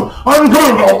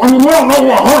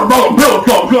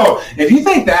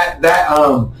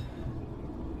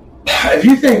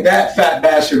you think that fat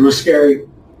bastard was scary,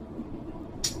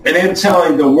 and then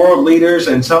telling the world leaders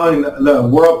and telling the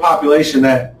world population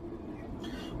that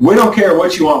we don't care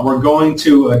what you want, we're going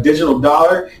to a digital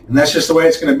dollar, and that's just the way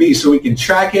it's going to be, so we can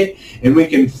track it and we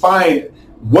can find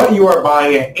what you are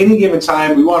buying at any given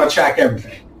time. We want to track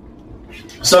everything.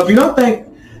 So if you don't think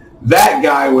that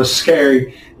guy was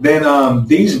scary, then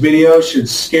these videos should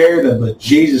scare the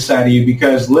bejesus out of you,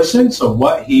 because listen to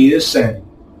what he is saying.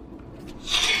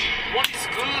 What is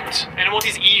good and what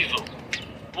is evil?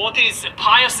 What is a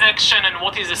pious action and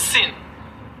what is a sin?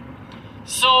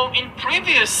 So in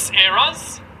previous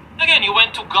eras, again, you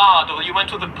went to God, or you went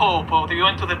to the Pope, or you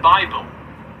went to the Bible.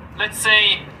 Let's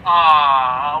say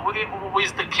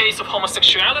with the case of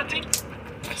homosexuality.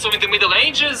 So in the Middle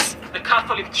Ages, the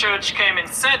Catholic Church came and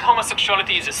said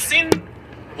homosexuality is a sin.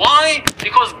 Why?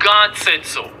 Because God said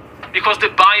so. Because the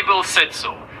Bible said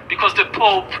so. Because the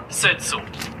Pope said so.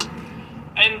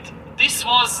 And this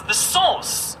was the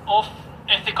source of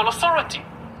ethical authority.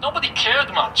 Nobody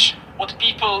cared much what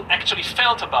people actually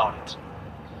felt about it.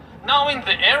 Now in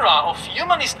the era of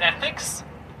humanist ethics,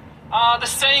 the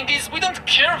saying is we don't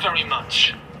care very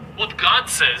much what God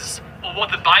says, or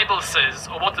what the Bible says,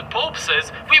 or what the Pope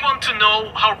says. We want to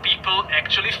know how people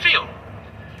actually feel.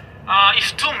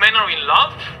 If two men are in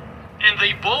love, and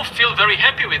they both feel very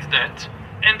happy with that,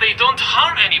 and they don't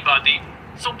harm anybody,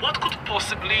 so what could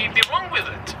possibly be wrong with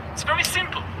it? It's very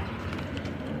simple.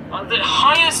 The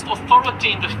highest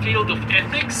authority in the field of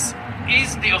ethics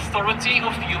is the authority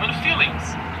of human feelings.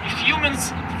 If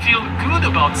humans feel good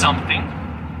about something,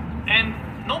 and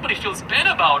nobody feels bad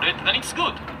about it, then it's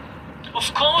good.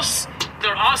 Of course,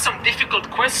 there are some difficult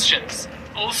questions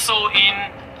also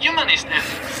in humanist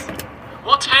ethics.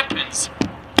 What happens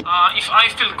if I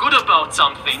feel good about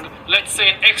something, let's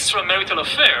say an extramarital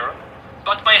affair,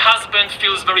 but my husband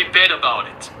feels very bad about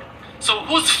it? So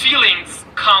whose feelings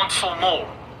count for more?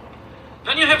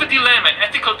 Then you have a dilemma, an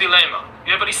ethical dilemma.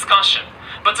 You have a discussion.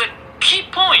 But the key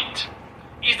point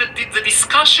is that the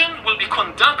discussion will be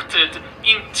conducted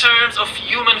in terms of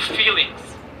human feelings,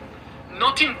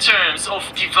 not in terms of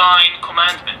divine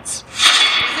commandments.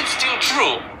 Is it still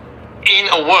true in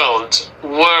a world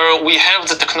where we have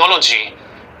the technology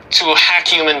to hack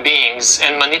human beings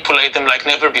and manipulate them like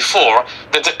never before,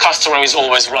 that the customer is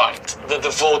always right, that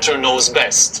the voter knows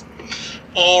best?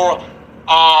 Or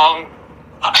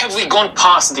have we gone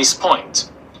past this point?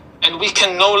 And we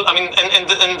can know, I mean, and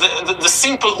the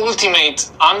simple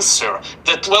ultimate answer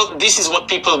that, well, this is what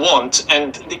people want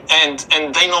and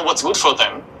they know what's good for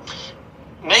them,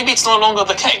 maybe it's no longer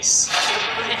the case.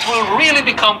 It will really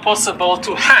become possible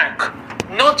to hack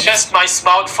not just my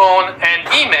smartphone and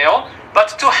email,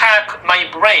 but to hack my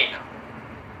brain,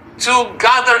 to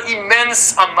gather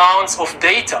immense amounts of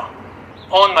data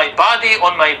on my body,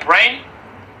 on my brain,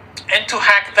 and to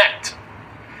hack that.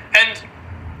 And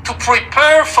to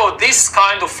prepare for this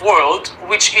kind of world,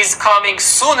 which is coming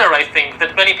sooner, I think,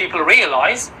 than many people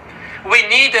realize, we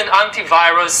need an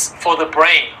antivirus for the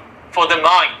brain, for the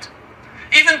mind.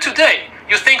 Even today,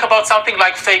 you think about something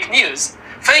like fake news.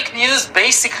 Fake news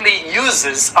basically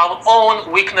uses our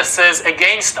own weaknesses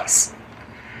against us.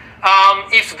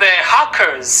 If the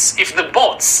hackers, if the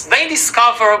bots, they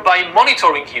discover by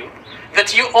monitoring you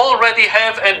that you already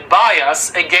have a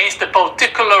bias against a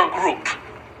particular group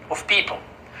of people.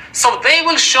 So they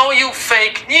will show you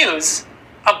fake news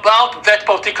about that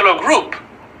particular group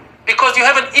because you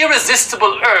have an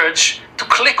irresistible urge to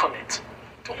click on it.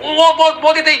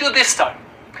 What did they do this time?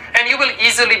 And you will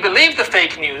easily believe the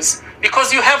fake news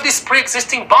because you have this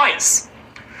pre-existing bias.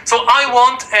 So I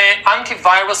want an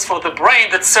antivirus for the brain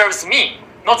that serves me,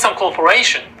 not some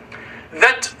corporation,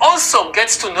 that also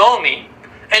gets to know me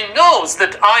and knows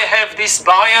that I have this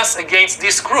bias against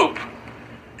this group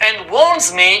and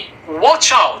warns me,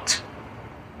 watch out,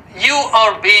 you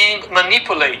are being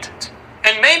manipulated,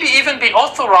 and maybe even be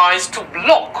authorized to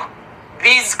block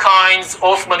these kinds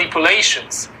of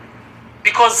manipulations.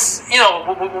 Because, you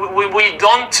know,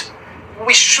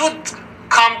 we should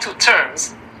come to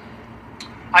terms,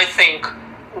 I think,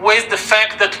 with the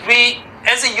fact that we,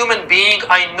 as a human being,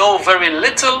 I know very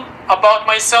little about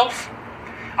myself.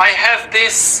 I have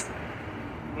this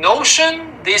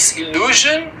notion, this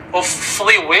illusion of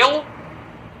free will,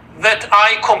 that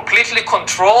I completely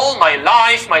control my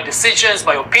life, my decisions,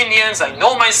 my opinions. I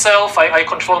know myself, I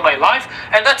control my life,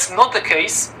 and that's not the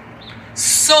case.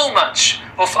 So much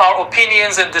of our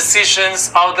opinions and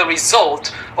decisions are the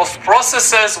result of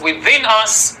processes within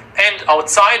us and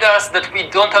outside us that we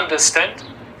don't understand.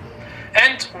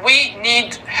 And we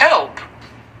need help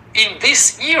in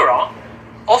this era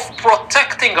of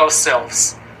protecting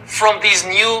ourselves from these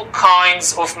new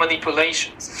kinds of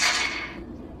manipulations.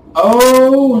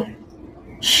 Oh,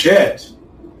 shit.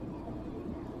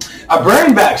 A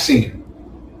brain vaccine.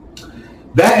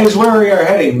 That is where we are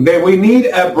heading. That we need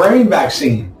a brain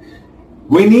vaccine.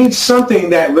 We need something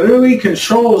that literally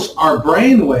controls our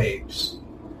brain waves.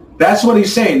 That's what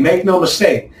he's saying. Make no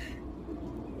mistake.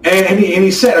 And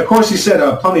he said, of course, he said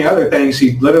plenty of other things.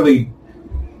 He literally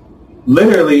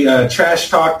trash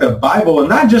talked the Bible, and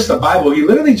not just the Bible. He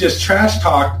literally just trash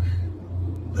talked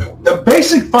the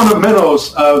basic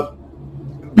fundamentals of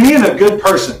being a good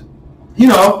person. You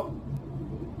know,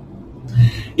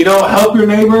 help your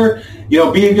neighbor. Be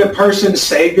a good person.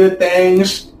 Say good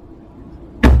things.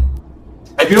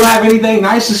 If you don't have anything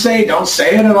nice to say, don't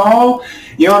say it at all.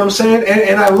 You know what I'm saying?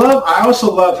 And I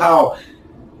also love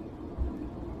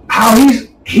how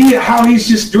he's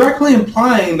just directly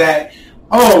implying that,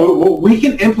 we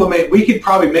could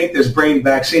probably make this brain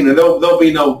vaccine, and there'll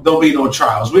be no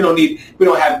trials. We don't need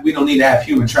to have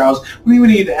human trials. We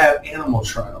need to have animal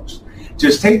trials.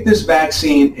 Just take this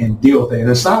vaccine and deal with it. And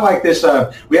it's not like this.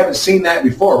 We haven't seen that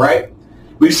before, right?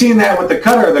 We've seen that with the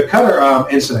Cutter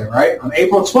incident, right? On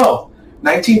April 12th,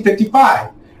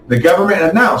 1955, the government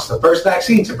announced the first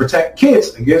vaccine to protect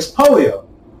kids against polio,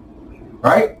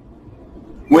 right?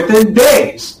 Within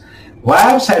days,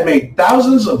 labs had made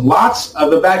thousands of lots of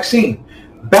the vaccine.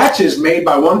 Batches made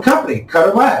by one company,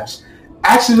 Cutter Labs,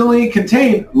 accidentally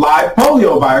contained live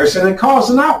polio virus and it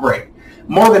caused an outbreak.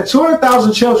 More than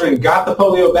 200,000 children got the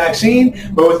polio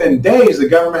vaccine, but within days, the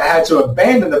government had to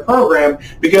abandon the program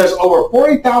because over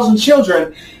 40,000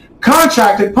 children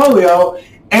contracted polio.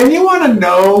 And you want to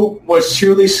know what's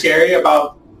truly scary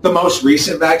about the most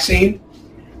recent vaccine?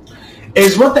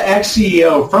 Is what the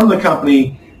ex-CEO from the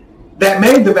company that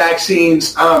made the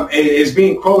vaccines is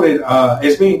being quoted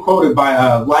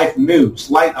by Life News,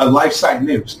 LifeSite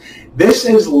News. This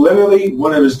is literally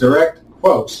one of his direct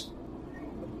quotes.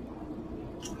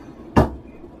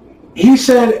 He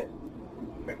said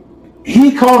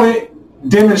he called it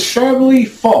demonstrably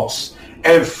false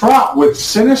and fraught with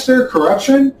sinister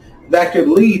corruption that could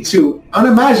lead to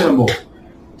unimaginable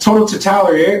total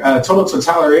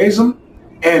totalitarianism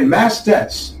and mass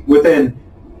deaths within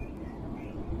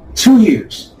 2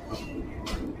 years.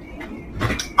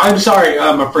 I'm sorry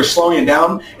for slowing it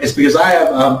down. It's because I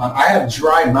have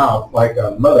dry mouth like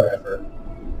a mother effer.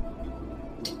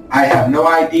 I have no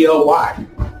idea why.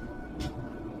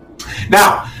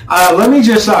 Now, let me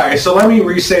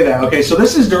re-say that. Okay, so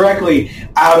this is directly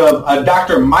out of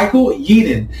Dr. Michael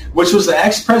Yeadon, which was the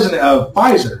ex-president of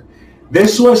Pfizer.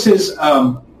 This was his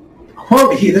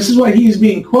quote. This is what he is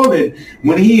being quoted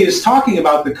when he is talking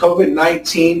about the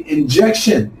COVID-19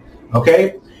 injection.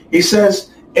 Okay, he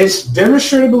says it's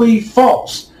demonstrably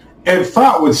false and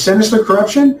fraught with sinister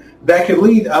corruption that could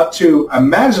lead up to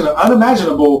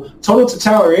unimaginable total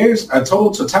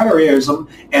totalitarianism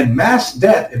and mass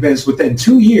death events within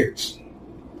 2 years.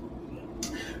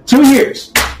 2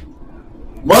 years.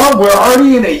 Well, we're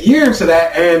already in a year into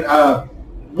that, and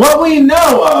what we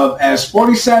know of as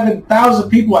 47,000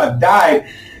 people have died,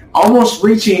 almost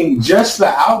reaching just the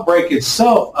outbreak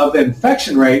itself of the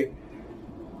infection rate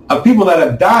of people that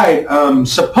have died,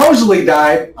 supposedly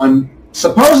died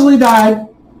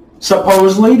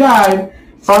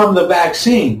from the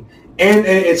vaccine. And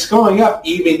it's going up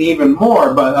even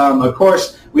more. But, of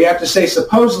course, we have to say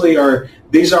supposedly, or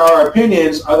these are our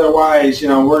opinions. Otherwise,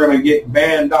 we're going to get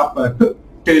banned off of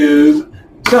YouTube.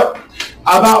 So,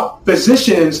 about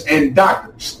physicians and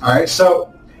doctors. All right.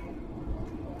 So,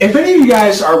 if any of you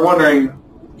guys are wondering,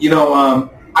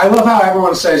 I love how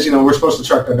everyone says, we're supposed to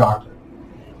trust the doctor.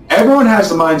 Everyone has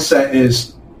the mindset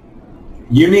is,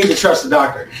 you need to trust the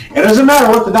doctor. It doesn't matter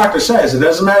what the doctor says. It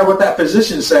doesn't matter what that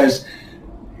physician says.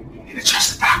 You need to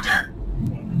trust the doctor.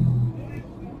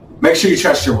 Make sure you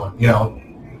trust your one,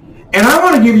 And I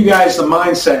want to give you guys the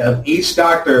mindset of each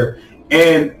doctor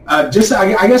and just,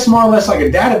 I guess, more or less like a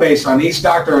database on each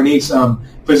doctor and each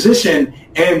physician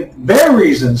and their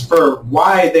reasons for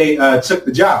why they took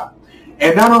the job.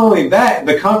 And not only that,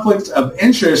 the conflicts of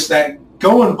interest that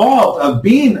go involved of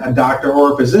being a doctor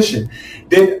or a physician.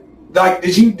 Did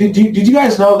you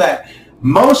guys know that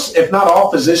most, if not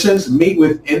all, physicians meet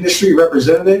with industry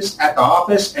representatives at the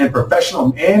office and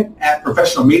at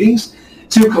professional meetings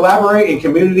to collaborate in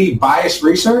community bias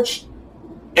research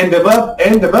and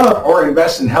develop or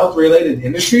invest in health-related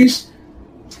industries?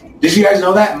 Did you guys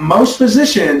know that most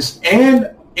physicians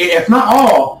and, if not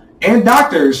all, and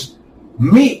doctors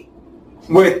meet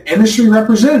with industry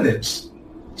representatives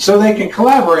so they can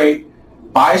collaborate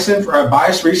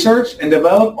bias research and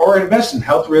develop or invest in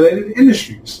health-related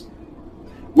industries?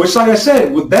 Which, like I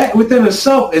said, that within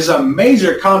itself is a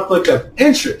major conflict of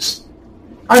interest.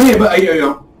 I mean, but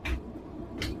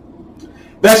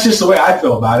that's just the way I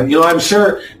feel about it. I'm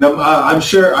sure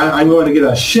I'm going to get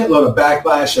a shitload of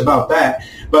backlash about that,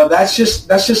 but that's just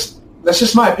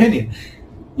my opinion.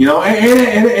 And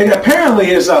it apparently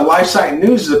is LifeSite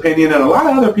News' opinion and a lot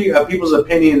of other people's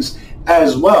opinions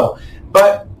as well.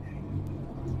 But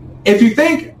if you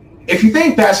think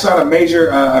that's not a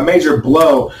major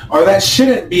blow, or that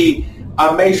shouldn't be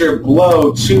a major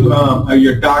blow to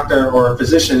your doctor or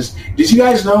physicians, did you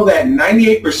guys know that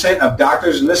 98% of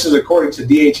doctors, and this is according to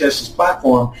DHS's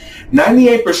platform,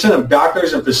 98% of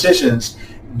doctors and physicians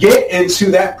get into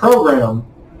that program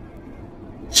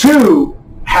to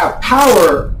have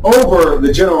power over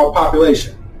the general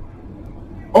population,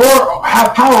 or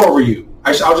have power over you.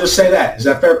 I'll just say that. Is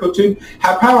that fair, Putu?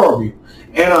 Have power over you.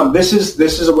 And this is a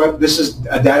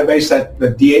database that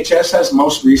the DHS has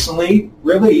most recently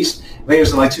released. I think it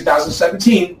was in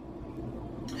 2017.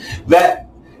 That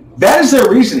is their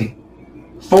reasoning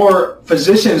for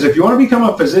physicians. If you want to become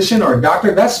a physician or a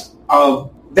doctor,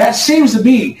 that seems to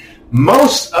be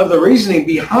most of the reasoning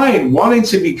behind wanting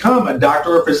to become a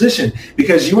doctor or physician,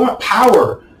 because you want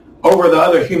power over the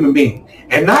other human being,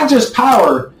 and not just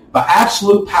power, but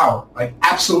absolute power, like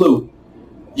absolute.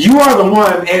 You are the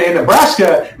one, and in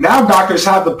Nebraska, now doctors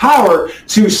have the power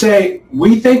to say,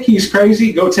 we think he's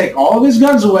crazy, go take all of his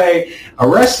guns away,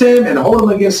 arrest him, and hold him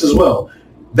against his will.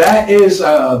 That is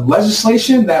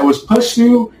legislation that was pushed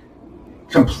through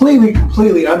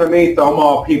completely underneath the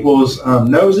Omaha people's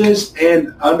noses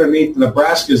and underneath the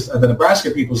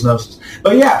Nebraska people's noses.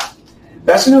 But yeah,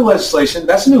 that's a new legislation.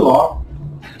 That's a new law.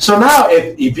 So now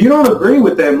if you don't agree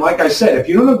with them, like I said, if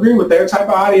you don't agree with their type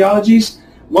of ideologies,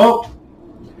 well,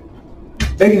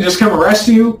 they can just come arrest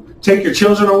you, take your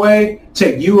children away,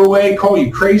 take you away, call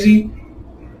you crazy.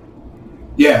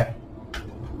 Yeah.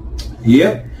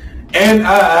 Yep.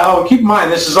 And keep in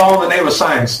mind, this is all in the name of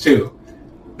science, too.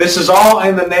 This is all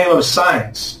in the name of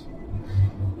science.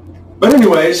 But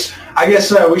anyways, I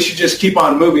guess we should just keep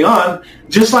on moving on.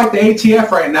 Just like the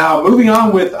ATF right now, moving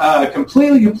on with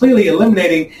completely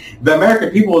eliminating the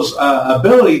American people's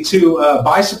ability to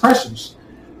buy suppressors.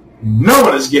 No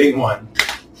one is getting one.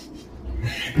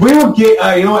 We will get,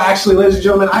 actually, ladies and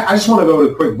gentlemen, I just want to go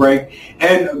to a quick break.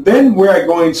 And then we're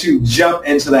going to jump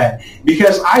into that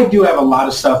because I do have a lot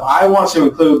of stuff I want to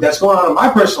include that's going on in my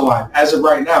personal life as of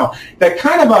right now that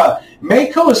kind of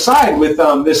may coincide with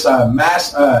this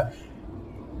mass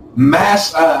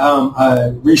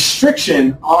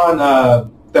restriction on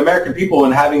the American people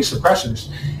and having suppressors.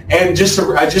 And just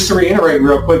to reiterate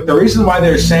real quick, the reason why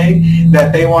they're saying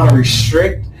that they want to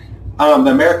restrict the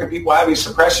American people having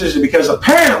suppressors is because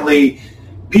apparently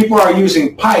people are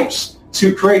using pipes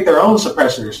to create their own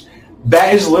suppressors.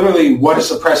 That is literally what a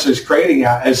suppressor is created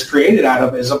out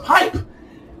of is a pipe.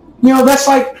 You know, that's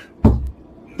like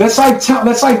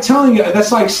telling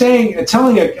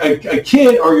a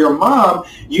kid or your mom,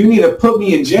 you need to put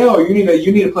me in jail, or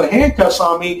you need to put handcuffs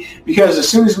on me because as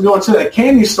soon as we go into the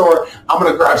candy store, I'm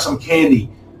gonna grab some candy.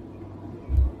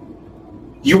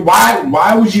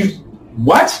 Why would you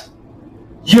what?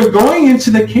 You're going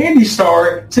into the candy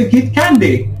store to get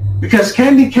candy because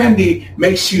candy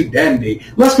makes you dandy.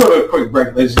 Let's go to a quick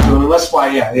break, ladies and gentlemen.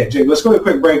 Jake, let's go to a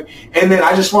quick break, and then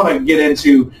I just want to get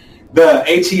into the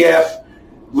ATF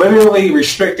literally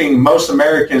restricting most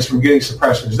Americans from getting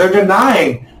suppressors. They're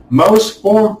denying most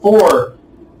Form 4,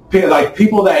 like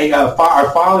people that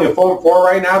are filing a Form 4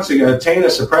 right now to obtain a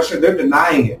suppressor, they're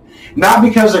denying it. Not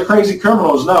because they're crazy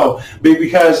criminals, no, but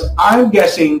because I'm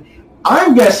guessing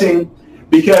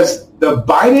because the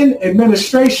Biden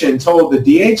administration told the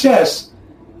DHS,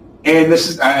 and this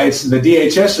is it's the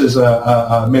DHS's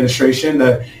administration,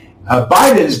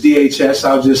 Biden's DHS,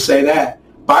 I'll just say that.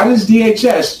 Biden's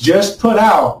DHS just put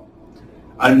out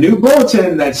a new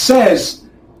bulletin that says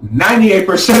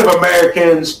 98% of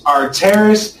Americans are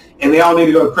terrorists and they all need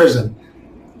to go to prison.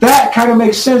 That kind of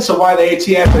makes sense of why the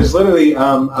ATF is literally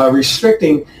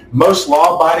restricting most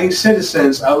law-abiding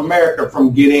citizens of America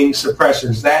from getting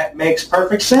suppressors. That makes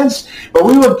perfect sense, but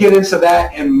we will get into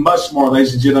that and much more,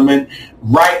 ladies and gentlemen,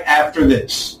 right after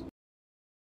this.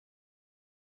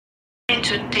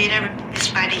 To data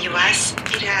released by the U.S.,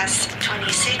 it has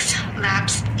 26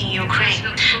 labs in Ukraine.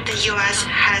 The U.S.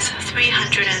 has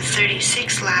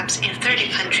 336 labs in 30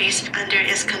 countries under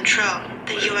its control.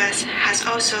 The U.S. has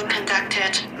also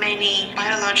conducted many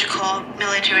biological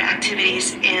military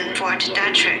activities in Fort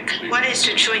Detrick. What is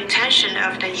the true intention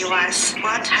of the U.S.?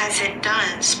 What has it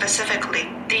done specifically?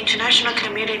 The international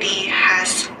community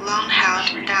has long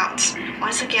held doubts.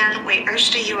 Once again, we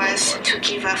urge the U.S. to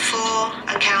give a full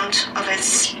account of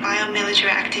its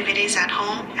biomilitary activities at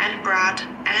home and abroad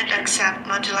and accept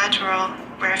multilateral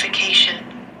verification.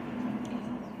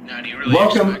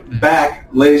 Welcome back,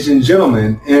 ladies and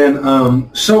gentlemen. And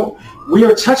so we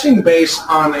are touching base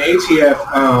on the ATF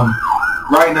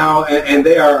right now, and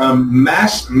they are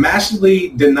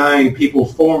massively denying people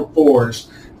Form 4s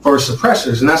for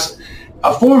suppressors. And that's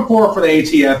a Form 4 for the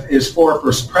ATF is for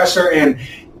suppressor. And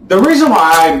the reason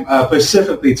why I'm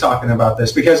specifically talking about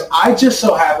this, because I just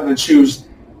so happen to choose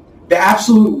the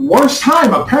absolute worst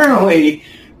time, apparently,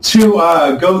 to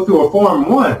go through a Form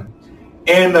 1.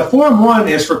 And the Form 1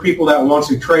 is for people that want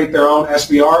to create their own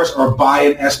SBRs or buy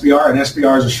an SBR. An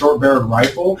SBR is a short-barreled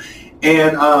rifle.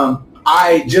 And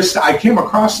I came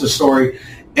across the story,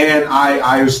 and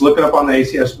I was looking up on the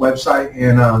ATF's website.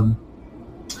 And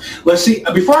let's see,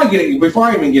 before I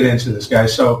even get into this,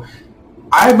 guys, so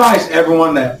I advise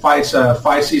everyone that fights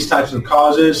these types of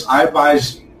causes, I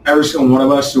advise every single one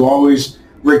of us to always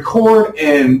record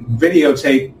and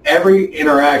videotape every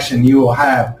interaction you will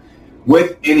have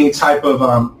with any type of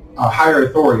higher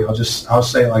authority. I'll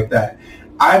say it like that.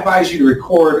 I advise you to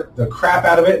record the crap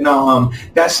out of it. Now,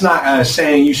 that's not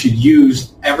saying you should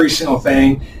use every single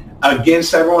thing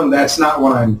against everyone. That's not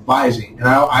what I'm advising. And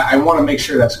I want to make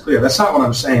sure that's clear. That's not what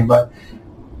I'm saying. But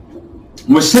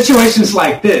with situations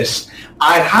like this,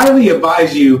 I highly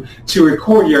advise you to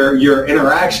record your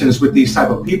interactions with these type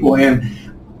of people. And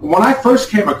when I first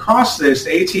came across this,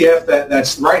 the ATF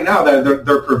that's right now,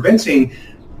 they're preventing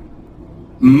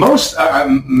massively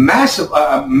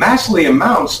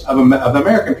amounts of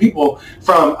American people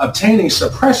from obtaining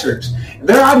suppressors.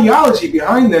 Their ideology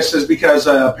behind this is because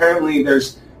apparently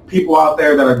there's people out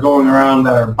there that are going around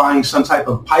that are buying some type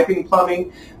of piping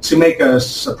plumbing to make a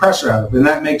suppressor out of it. And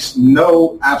that makes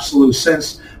no absolute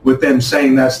sense with them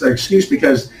saying that's their excuse,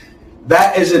 because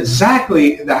that is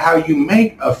exactly how you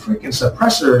make a freaking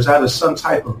suppressor, is out of some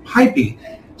type of piping.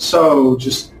 So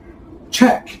just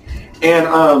check. And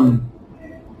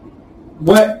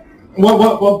what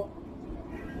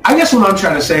I guess what I'm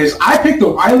trying to say is I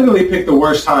literally picked the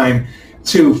worst time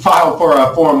to file for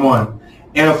a Form 1.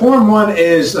 And a Form 1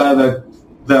 is the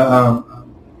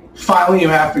filing you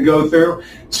have to go through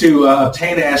to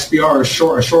obtain an SBR,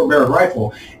 or a short barrel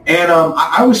rifle. And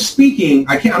I was speaking.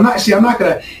 I'm not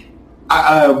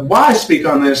Why I speak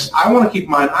on this, I want to keep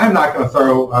in mind, I'm not going to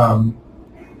throw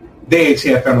the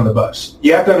ATF under the bus.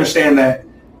 You have to understand that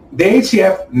the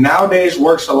ATF nowadays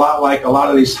works a lot like a lot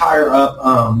of these higher up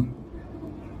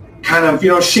kind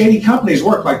of, shady companies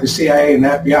work, like the CIA and the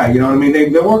FBI. You know what I mean? They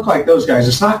work like those guys.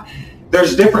 It's not,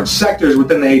 there's different sectors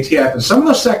within the ATF, and some of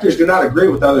those sectors do not agree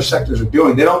with what other sectors are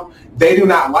doing. They do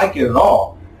not like it at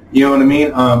all. You know what I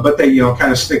mean? But they,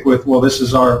 kind of stick with, well, this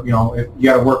is our, if you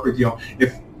got to work with,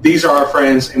 if these are our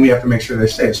friends and we have to make sure they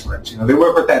stay as friends. They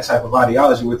work with that type of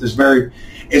ideology, which is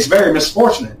it's very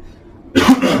misfortunate.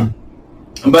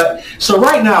 But so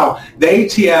right now, the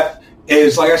ATF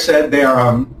is, like I said, they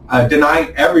are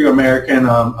denying every American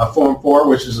a Form 4,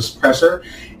 which is a suppressor.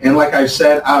 And like I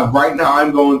said, right now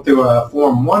I'm going through a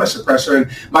Form 1, a suppressor. And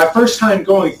my first time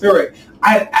going through it,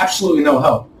 I had absolutely no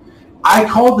help. I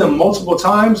called them multiple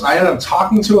times. I ended up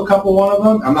talking to a couple one of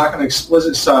them. I'm not going to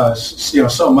explicit so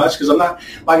much because I'm not,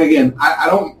 like, again, I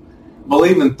don't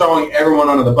believe in throwing everyone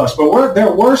under the bus. But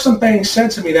there were some things said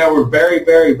to me that were very,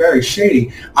 very, very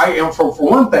shady. For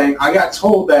one thing, I got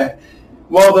told that,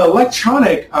 well, the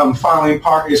electronic filing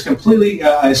part is completely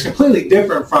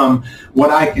different from what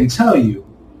I can tell you.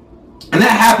 And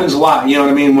that happens a lot, you know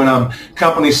what I mean, when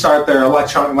companies start their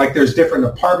electronic, like there's different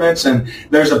departments, and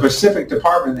there's a specific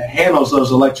department that handles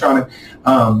those electronic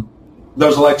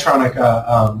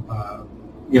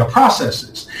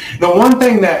processes. The one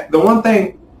thing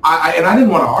I didn't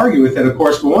want to argue with it, of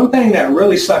course, but one thing that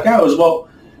really stuck out was, well,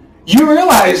 you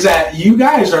realize that you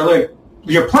guys are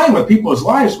you're playing with people's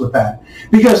lives with that,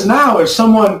 because now if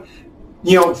someone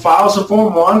files a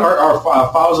Form 1 or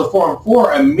files a Form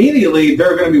 4, immediately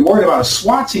they're going to be worried about a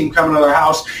SWAT team coming to their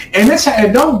house. And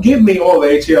don't give me, the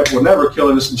ATF will never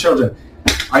kill innocent children.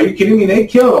 Are you kidding me? They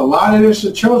killed a lot of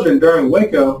innocent children during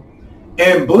Waco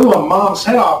and blew a mom's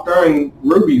head off during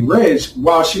Ruby Ridge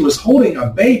while she was holding a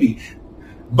baby.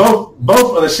 Both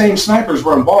of the same snipers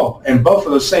were involved in both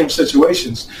of those same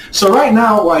situations. So right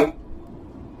now, like,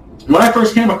 when I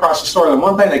first came across the story, the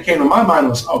one thing that came to my mind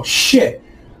was, oh, shit.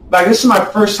 Like, this is my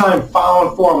first time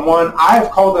filing Form 1. I've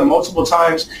called them multiple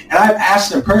times, and I've asked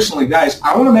them personally, guys,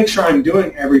 I want to make sure I'm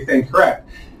doing everything correct.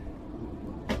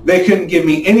 They couldn't give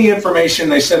me any information.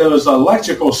 They said it was the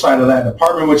electrical side of that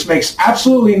department, which makes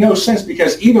absolutely no sense,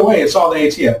 because either way, it's all the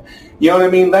ATF. You know what I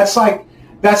mean? That's like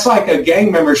a gang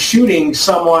member shooting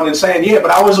someone and saying, yeah,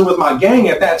 but I wasn't with my gang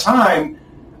at that time.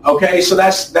 Okay, so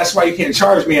that's why you can't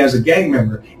charge me as a gang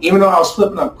member. Even though I was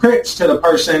flipping up Crips to the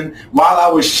person while I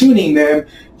was shooting them,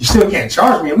 you still can't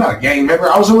charge me. I'm not a gang member.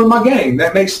 I wasn't with my gang.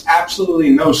 That makes absolutely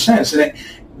no sense. And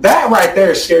that right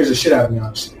there scares the shit out of me,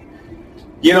 honestly.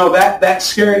 That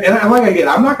scared. And again,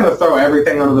 I'm not going to throw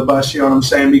everything under the bus, you know what I'm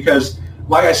saying? Because,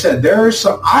 like I said, there are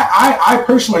some, I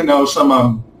personally know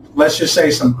some, let's just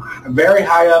say some very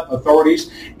high up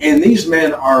authorities, and these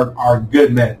men are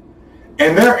good men.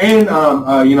 And they're in,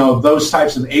 those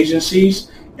types of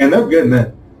agencies, and they're good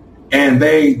men. And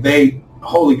they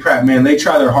holy crap, man, they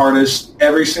try their hardest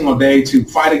every single day to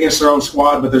fight against their own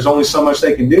squad, but there's only so much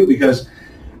they can do, because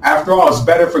after all, it's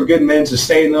better for good men to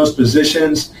stay in those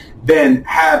positions than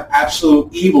have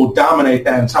absolute evil dominate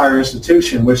that entire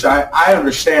institution, which I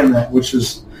understand that, which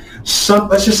is,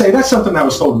 let's just say that's something that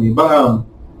was told to me. But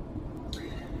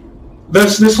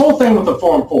this whole thing with the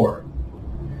Form 4.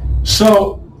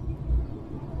 So,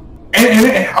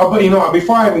 but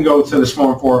before I even go to this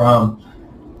Form 4,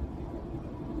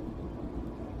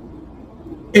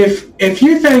 if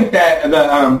you think that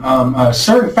the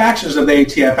certain factions of the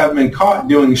ATF have been caught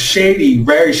doing shady,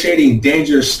 very shady, and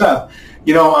dangerous stuff,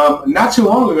 not too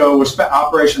long ago was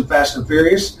Operation Fast and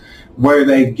Furious, where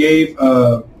they gave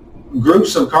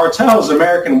groups of cartels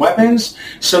American weapons.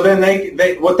 So then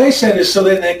what they said is so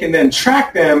that they can then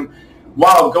track them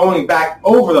while going back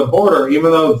over the border,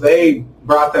 even though they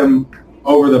brought them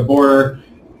over the border.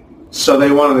 So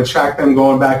they wanted to track them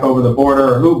going back over the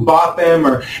border, or who bought them,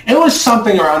 or it was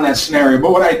something around that scenario.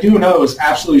 But what I do know is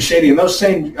absolutely shady, and those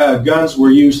same guns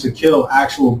were used to kill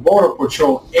actual Border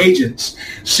Patrol agents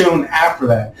soon after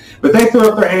that. But they threw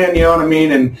up their hand, you know what I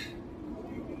mean, and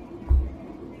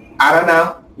I don't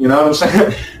know, you know what I'm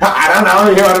saying? I don't know,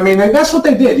 you know what I mean? That's what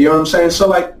they did, you know what I'm saying? So,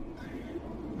 like,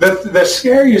 the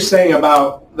scariest thing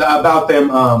about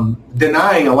them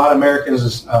denying a lot of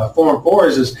Americans Form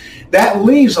 4s is that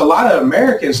leaves a lot of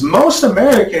Americans, most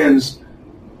Americans,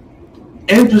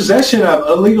 in possession of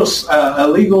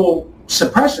illegal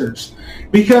suppressors,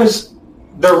 because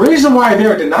the reason why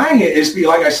they're denying it is,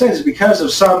 like I said, is because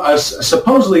of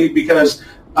supposedly because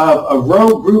of a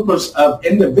rogue group of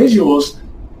individuals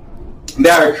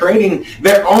that are creating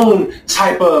their own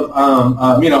type of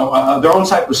their own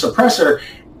type of suppressor.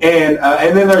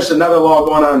 And then there's another law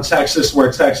going on in Texas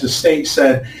where Texas State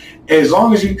said, as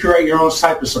long as you create your own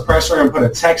type of suppressor and put a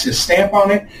Texas stamp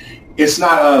on it, it's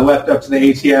not left up to the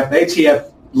ATF. The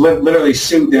ATF literally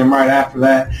sued them right after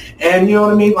that. And you know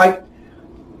what I mean? Like,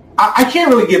 I can't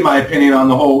really give my opinion on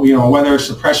the whole, whether it's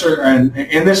suppressor and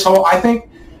in this whole. I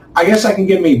guess I can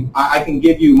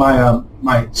give you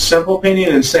my simple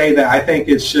opinion and say that I think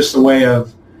it's just a way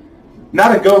of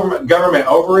not a government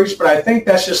overreach, but I think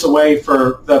that's just a way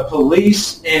for the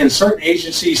police and certain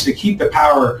agencies to keep the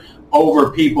power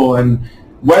over people, and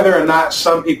whether or not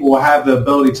some people will have the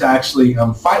ability to actually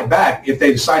fight back if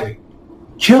they decide to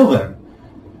kill them.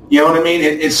 You know what I mean?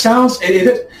 It sounds,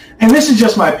 and this is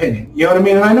just my opinion. You know what I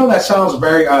mean? And I know that sounds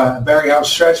very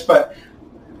outstretched, but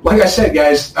like I said,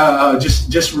 guys, I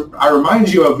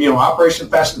remind you of Operation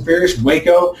Fast and Furious,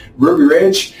 Waco, Ruby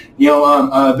Ridge. And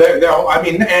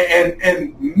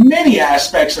many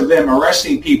aspects of them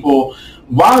arresting people,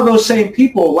 while those same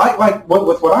people, like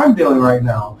with what I'm doing right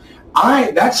now,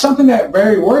 that's something that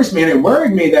very worries me, and it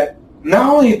worried me that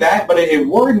not only that, but it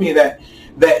worried me that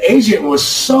the agent was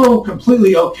so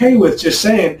completely okay with just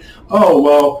saying, oh,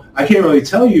 well, I can't really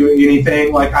tell you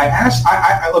anything. Like I asked,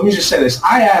 let me just say this.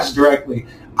 I asked directly,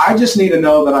 I just need to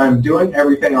know that I'm doing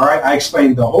everything all right. I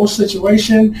explained the whole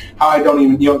situation, how I don't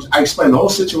even, I explained the whole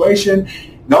situation.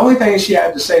 The only thing she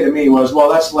had to say to me was,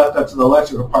 well, that's left up to the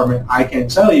electrical department. I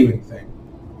can't tell you anything.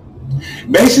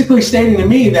 Basically stating to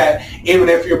me that even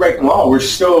if you're breaking law,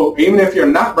 even if you're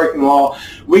not breaking law,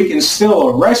 we can still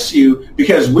arrest you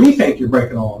because we think you're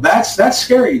breaking law. That's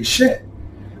scary as shit.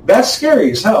 That's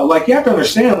scary as hell. Like, you have to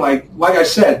understand, like I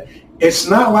said, it's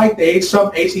not like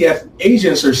some ATF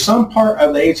agents or some part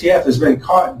of the ATF has been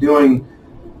caught doing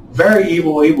very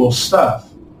evil stuff,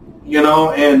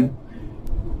 and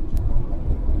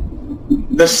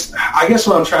this, I guess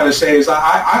what I'm trying to say is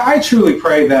I truly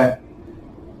pray that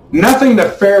nothing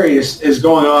nefarious is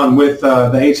going on with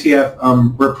the ATF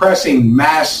repressing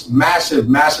massive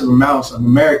amounts of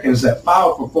Americans that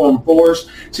filed for Form 4s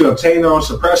to obtain their own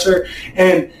suppressor.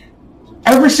 And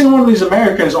every single one of these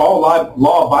Americans are all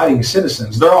law-abiding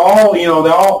citizens. They're all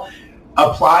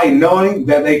apply knowing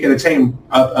that they can obtain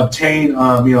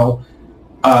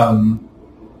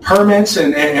permits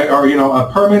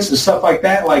permits and stuff like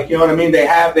that. Like, you know what I mean? They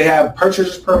have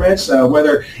purchase permits,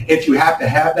 whether if you have to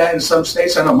have that in some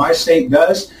states. I know my state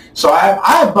does. So I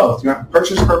have both,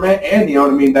 purchase permit and,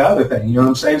 the other thing, you know what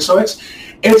I'm saying? So it's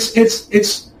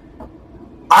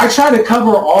I try to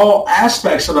cover all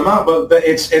aspects of the amount, but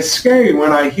it's scary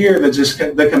when I hear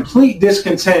the complete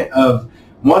discontent of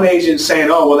one agent saying,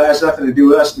 oh, well, that has nothing to do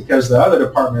with us because the other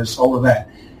department is over that.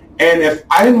 And if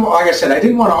I didn't, like I said, I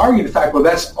didn't want to argue the fact, well,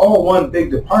 that's all one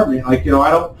big department. Like,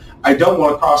 I don't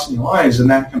want to cross any lines, and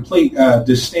that complete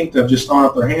distinct of just throwing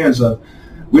up their hands of,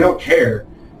 we don't care.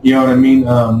 You know what I mean?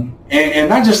 And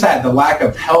not just that, the lack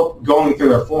of help going through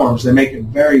their forms, they make it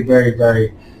very, very,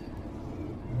 very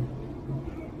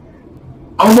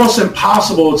almost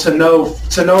impossible to know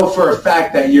for a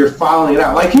fact that you're filing it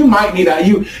out. Like, you might need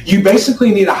you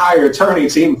basically need a hire attorney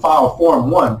to even file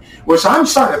Form 1, which I'm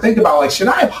starting to think about, like, should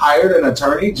I have hired an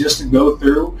attorney just to go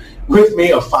through with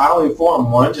me of filing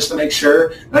Form 1 just to make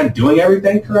sure that I'm doing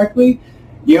everything correctly?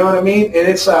 You know what I mean? And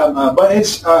it's but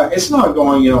it's an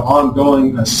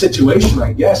ongoing situation,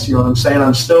 I guess. You know what I'm saying?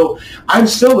 I'm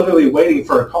still literally waiting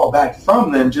for a call back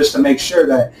from them just to make sure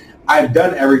that I've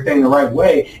done everything the right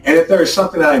way. And if there is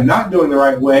something that I'm not doing the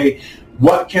right way,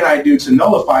 what can I do to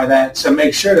nullify that, to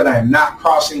make sure that I'm not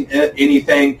crossing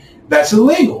anything that's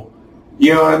illegal?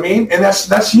 You know what I mean? And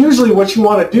that's usually what you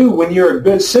want to do when you're a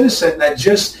good citizen that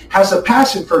just has a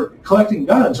passion for collecting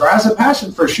guns or has a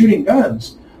passion for shooting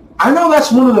guns. I know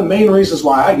that's one of the main reasons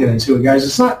why I get into it, guys.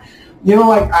 It's not,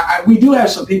 we do have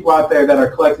some people out there that are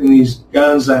collecting these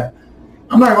guns that,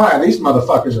 I'm not gonna lie, these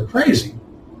motherfuckers are crazy.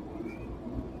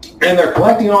 And they're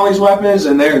collecting all these weapons,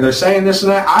 and they're saying this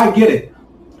and that. I get it.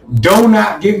 Do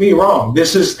not get me wrong.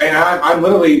 This is, and I'm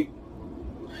literally,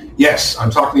 yes, I'm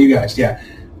talking to you guys. Yeah,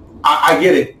 I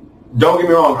get it. Don't get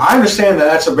me wrong. I understand that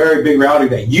that's a very big reality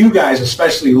that you guys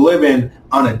especially live in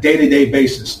on a day-to-day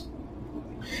basis.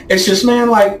 It's just, man,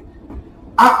 like,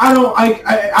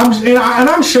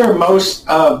 I'm sure most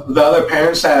of the other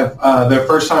parents have their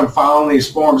first time filing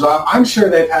these forms. I'm sure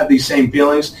they've had these same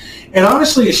feelings, and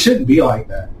honestly, it shouldn't be like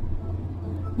that.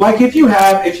 Like, if you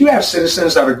have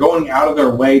citizens that are going out of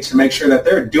their way to make sure that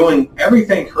they're doing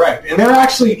everything correct, and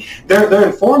they're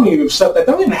informing you of stuff that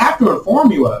they don't even have to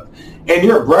inform you of, and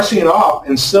you're brushing it off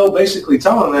and still basically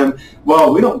telling them,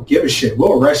 well, we don't give a shit,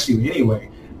 we'll arrest you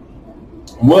anyway.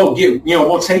 We'll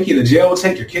take you to jail, we'll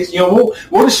take your kids,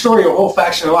 we'll destroy your whole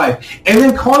faction of life, and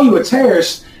then call you a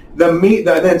terrorist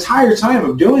the entire time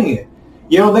of doing it.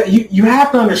 You know, that you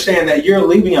have to understand that you're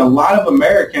leaving a lot of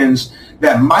Americans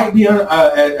that might be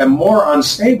more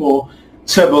unstable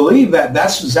to believe that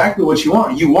that's exactly what you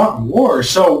want. You want war.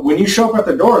 So when you show up at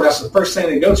the door, that's the first thing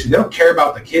they go to. They don't care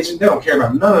about the kids. They don't care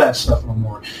about none of that stuff no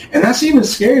more. And that's even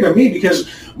scary to me, because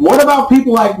what about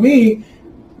people like me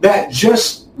that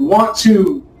just want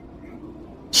to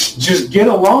just get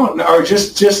along, or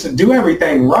just to do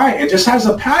everything right, and just has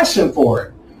a passion for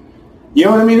it? You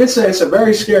know what I mean? It's a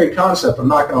very scary concept, I'm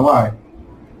not going to lie.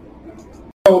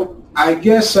 So I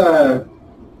guess, I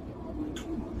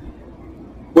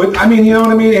mean, you know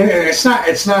what I mean? And it's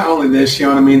not only this, you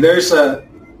know what I mean? There's other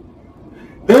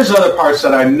parts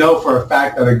that I know for a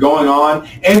fact that are going on,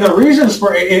 and the reasons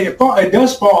for it, it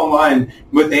does fall in line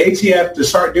with the ATF to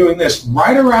start doing this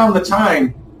right around the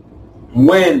time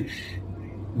when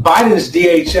Biden's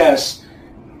DHS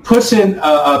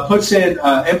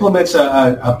implements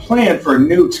a plan for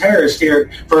new terrorists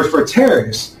here for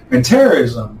terrorists and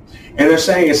terrorism. And they're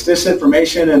saying it's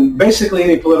disinformation and basically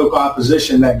any political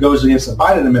opposition that goes against the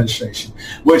Biden administration,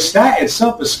 which that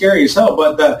itself is scary as hell.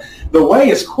 But the way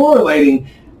it's correlating,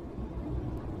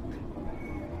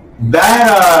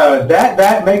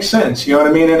 that makes sense. You know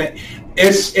what I mean? And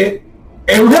it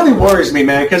really worries me,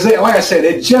 man, because like I said,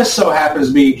 it just so happens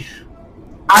to be,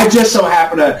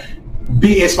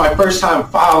 it's my first time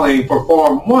filing for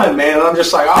Form 1, man, and I'm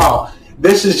just like, oh,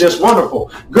 this is just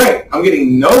wonderful. Great. I'm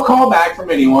getting no call back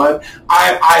from anyone.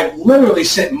 I've literally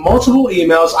sent multiple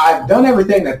emails. I've done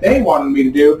everything that they wanted me to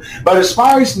do. But as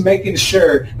far as making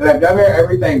sure that I've done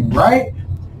everything right,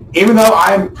 even though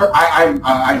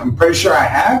I'm pretty sure I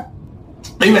have, I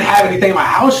don't even have anything in my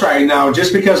house right now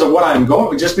just because of what I'm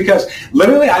going, just because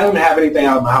literally I don't even have anything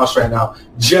out of my house right now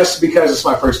just because it's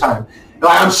my first time.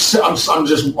 Like I'm just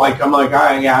like, I'm not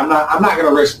going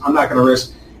to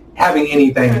risk having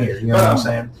anything here, you know what I'm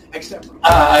saying? Except,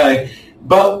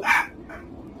 but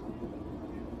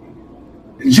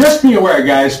just be aware,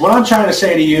 guys. What I'm trying to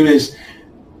say to you is,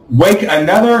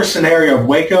 another scenario of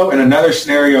Waco and another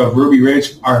scenario of Ruby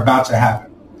Ridge are about to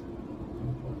happen.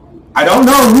 I don't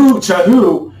know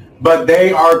who, but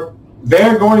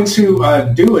they're going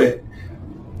to do it.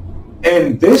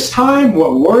 And this time,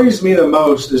 what worries me the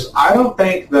most is I don't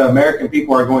think the American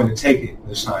people are going to take it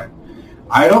this time.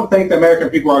 I don't think the American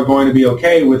people are going to be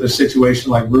okay with a situation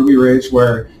like Ruby Ridge,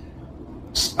 where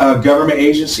government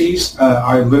agencies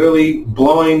are literally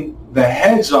blowing the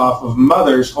heads off of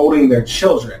mothers holding their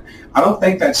children. I don't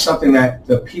think that's something that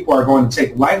the people are going to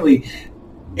take lightly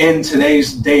in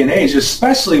today's day and age,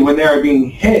 especially when they are being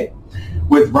hit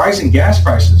with rising gas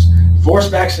prices, forced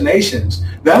vaccinations,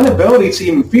 the inability to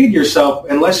even feed yourself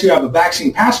unless you have a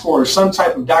vaccine passport or some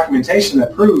type of documentation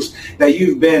that proves that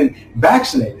you've been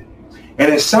vaccinated.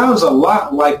 And it sounds a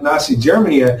lot like Nazi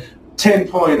Germany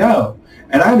 10.0.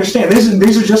 And I understand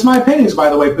these are just my opinions, by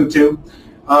the way, Putu.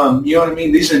 You know what I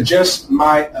mean? These are just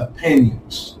my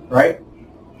opinions, right?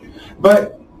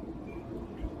 But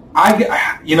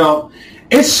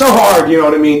it's so hard. You know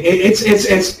what I mean?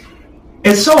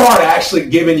 It's so hard actually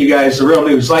giving you guys the real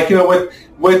news. Like, you know,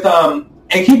 with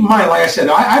and keep in mind, like I said,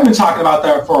 I've been talking about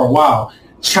that for a while.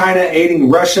 China aiding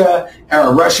Russia,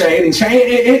 or Russia aiding China.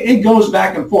 It goes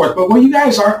back and forth. But what you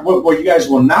guys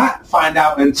will not find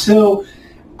out until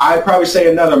I'd probably say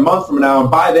another month from now.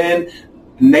 And by then,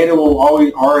 NATO will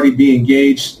already be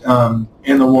engaged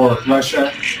in the war with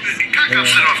Russia.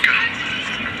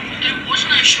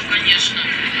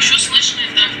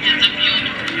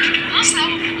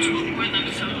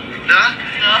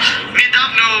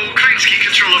 Недавно украинский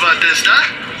контролировал this, да?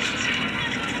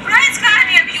 Украинская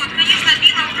армия бьет, конечно,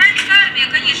 била украинская армия,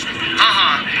 конечно.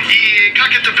 Ага. И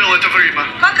как это было это время?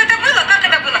 Как это было?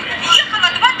 Ехало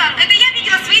 2 танка, это я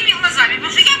видела своими глазами,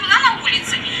 потому что я была на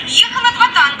улице. Ехало 2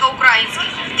 танка украинских.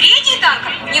 3-й танк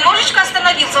немножечко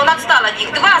остановился, он отстал от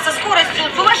них. 2 со скоростью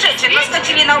сумасшедших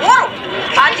наскочили на гору,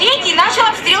 а 3-й начал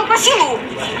обстрел по селу.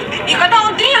 И когда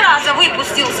он 3 раза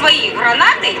выпустил свои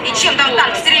гранаты, и чем там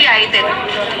танк стреляет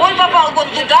он попал вон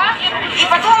туда, и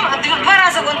потом 2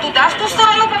 раза вон туда, в ту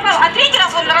сторону попал, а 3-й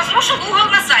раз он разрушил угол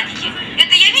на садике.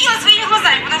 Это я видела своими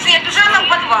глазами, потому что я бежала в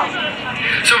подвал.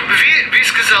 So, вы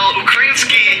сказал,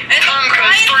 украинский танк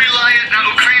стреляет на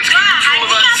украинский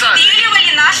контролировал сад. Они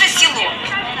обстреливали наше село.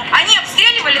 Они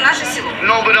обстреливали наше село.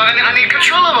 Но они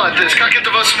контролировали this, как это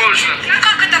возможно?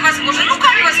 Как это возможно? Ну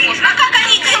как возможно? А как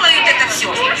они делают это все?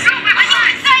 Они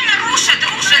специально рушат.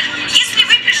 Если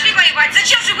вы пришли воевать,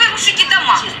 зачем же вы рушите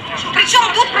дома? Причем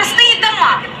тут простые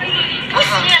дома.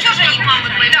 Что же они?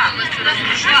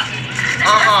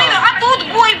 А тут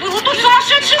бой был, тут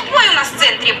сумасшедший бой у нас в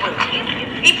центре был.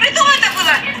 И притом это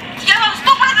было Я вам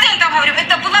 100% говорю,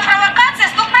 это была провокация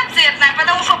стопроцентная,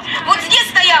 потому что вот здесь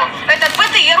стоял этот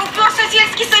БТР, уперся в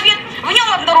сельский совет, в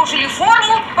нем обнаружили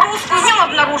форму русскую, в нем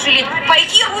обнаружили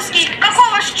пайки русские.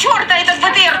 Какого ж черта этот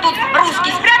БТР тут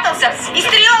русский спрятался и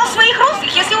стрелял в своих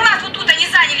русских? Если у нас вот тут они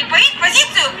заняли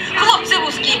позицию, хлопцы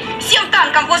русские, 7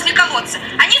 танков возле колодца,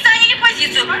 они заняли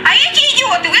позицию, а эти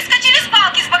идиоты выскочили с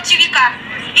палки с бахчевика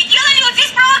и делали вот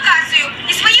здесь провокацию,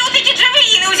 и свои вот эти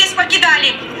джавелины вот здесь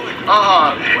покидали.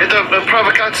 Ага, это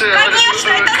провокация... Конечно,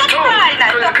 это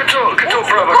натурально. Кто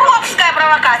провокация? Угровская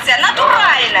провокация,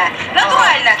 натуральная,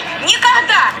 натуральная.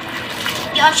 Никогда,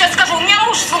 я вам сейчас скажу, у меня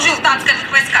муж служил в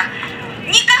танковых войсках,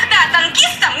 никогда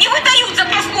танкистам не выдают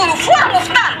запасную форму в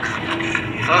танк.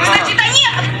 Значит, они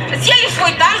взяли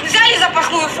свой танк, взяли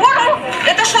запасную форму.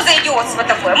 Это что за идиотство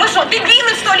такое? Мы что,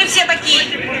 дебилы, что ли, все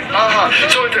такие? Ага,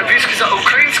 что это, вы сказали,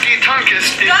 украинские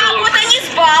танкисты? Да, вот они с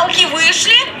балки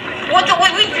вышли. Вот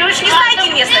вы же не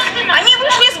знаете место. Они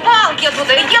вышли с балки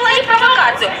оттуда и делали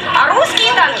провокацию. А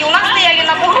русские танки у нас стояли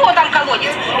на бугру, там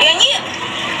колодец. И они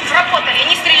работали,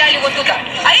 они стреляли вот туда.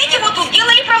 А эти вот тут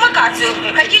делали провокацию.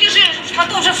 Хотели же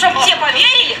потом же, чтобы все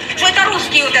поверили, что это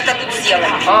русские вот это тут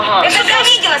сделали. Ага. Это я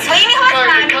видела своими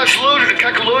глазами.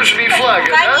 Как ложный флаг,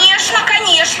 Конечно, да?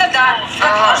 Конечно, да.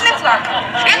 Как ложный флаг.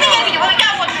 Это я видела.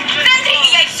 Я вот в центре,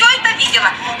 я все это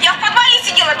видела. Я в подвале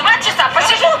сидела 2 часа,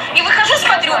 посижу и выхожу,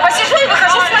 смотрю. Посижу и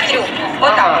выхожу, смотрю.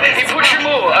 Вот так. И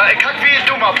почему? Как вы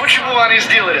думаете, почему они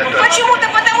сделали это? Почему-то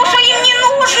потому, что им не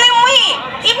нужны мы.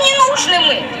 Им не нужны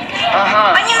мы.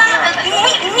 Ага. Они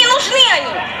не нужны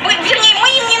они. Вернее, мы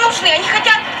им не нужны. Они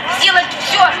хотят сделать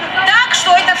все так,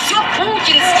 что это все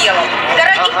Путин сделал.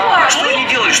 Дорогие А что мы... они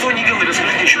делали? Что они делали?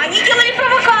 Расскажите еще. Они делали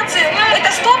провокацию. Это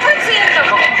 100%.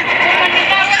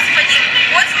 Господи,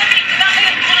 вот смотрите, даже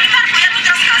гуманитарку я тут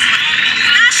рассказываю.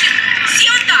 Наши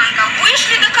 7 танков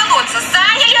вышли до колодца,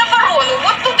 заняли оборону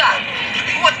вот туда.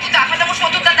 Вот туда, потому что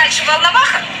вот туда дальше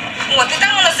Волноваха. Вот, и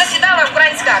там у нас заседала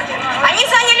украинская армия. Они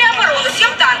заняли оборону,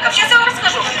 7 танков. Сейчас я вам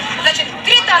расскажу. Значит,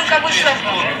 3 танка вышло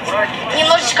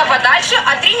немножечко подальше,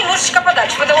 а 3 немножечко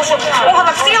подальше, потому что угол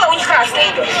обстрела у них разный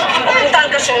идет. У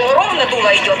танка же ровно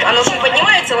дуло идет, оно же не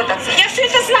поднимается вот так. Я все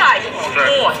это знаю.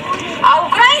 Вот. А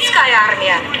украинская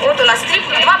армия, вот у нас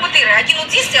 2 БТРа, один вот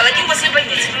здесь стоял, один возле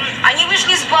больницы. Они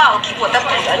вышли с балки, вот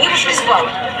оттуда, они вышли с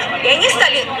балки. И они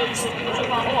стали,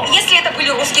 если это были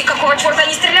русские, какого черта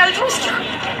они стреляют в русских?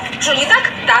 Что, не так?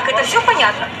 Так, это все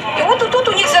понятно. И вот тут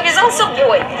у них завязался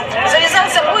бой.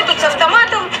 Завязался бой, тут с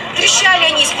автоматом трещали,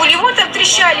 они из пулеметов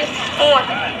трещали. Вот.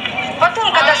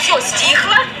 Потом, когда все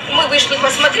стихло, мы вышли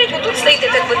посмотреть, вот тут стоит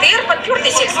этот БТР, подпер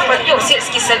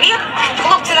сельский совет.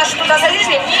 Хлопцы наши туда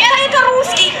залезли. Да это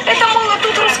русский, это, мол,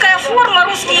 тут русская форма,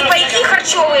 русские пайки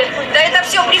харчевые. Да это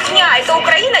все брехня, это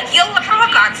Украина делала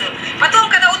провокацию. Потом,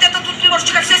 когда вот это тут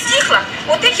немножечко все стихло,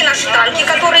 вот эти наши танки,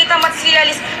 которые там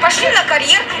отстрелялись, пошли на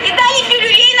карьер и дали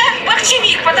пилюлей на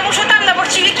бахчевик, потому что там на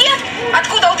бахчевике,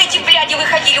 откуда вот эти бляди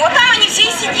выходили, вот там они все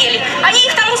и сидели. Они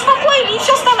их там успокоили, и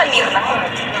все стало мирно.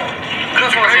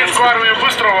 Украинскую армию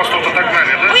быстро у вас тут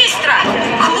отогнали, да? Быстро!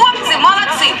 Хлопцы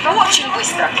молодцы, очень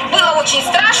быстро. Было очень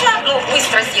страшно, но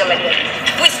быстро сделали.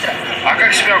 Быстро. А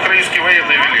как себя украинские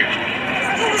военные вели?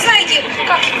 Ну, вы знаете,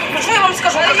 как, что я вам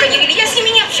скажу, как они вели? Я с ними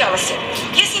не общалась.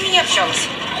 Я с ними не общалась.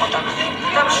 Вот так.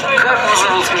 Так что... Как вас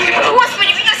зовут, скажите?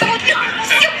 Господи, меня зовут Люда.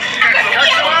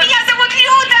 Меня зовут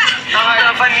Люда.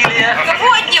 Ага, фамилия?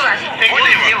 Воднева.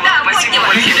 Да, Спасибо.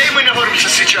 Воднева. Где мы находимся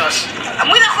сейчас?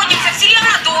 Мы находимся в селе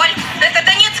Анатоль. Это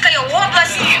Донецкая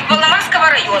область, Волноварского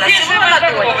района. Село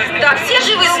Анатоль. Да, все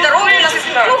живы, здоровы у нас.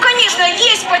 Ну, конечно,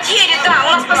 есть потери, да.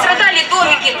 У нас пострадали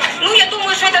домики. Ну, я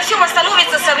думаю, что это все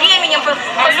восстановится со временем.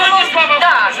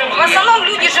 Да, в основном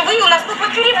люди живые у нас, ну,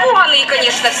 перепуганные,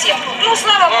 конечно, все. Ну,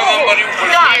 слава Богу.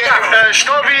 Да, да.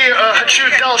 Что вы хочу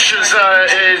дальше за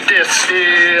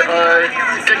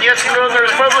Донецкая Народная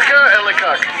Республика или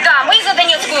как? Да, мы за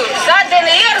Донецкую, за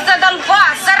ДНР, за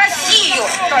Донбасс, за Россию.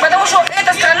 Потому что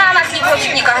эта страна нас не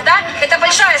бросит никогда. Это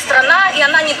большая страна, и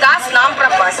она не даст нам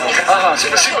пропасть никогда. Ага,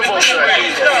 спасибо большое.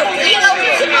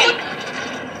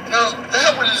 Now,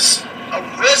 that was a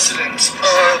resident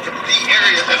of the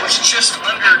area that was just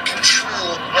under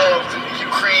control of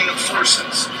Ukraine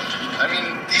forces. I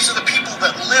mean, these are the people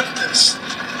that live this.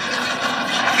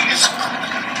 As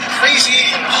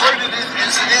crazy and hard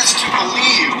as it is to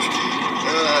believe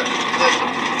that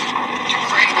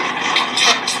Ukraine would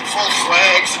conduct false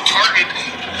flags and target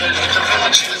the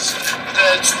villages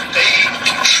that they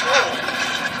control.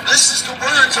 This is the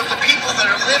words of the people that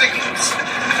are living this.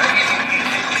 I mean,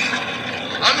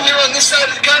 I'm here on this side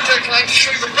of the contact line to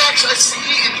show you the facts I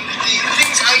see and the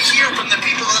things I hear from the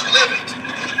people that live it.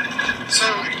 So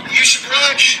you should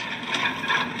watch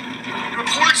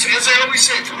we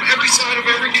say, from every side of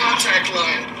every contact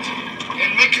line,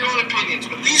 and make your own opinions.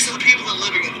 But these are the people that are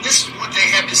living it. This is what they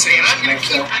have to say, and I'm going to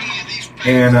keep bringing you these.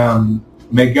 And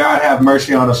may God have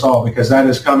mercy on us all, because that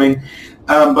is coming.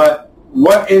 But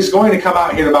what is going to come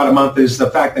out here in about a month is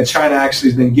the fact that China actually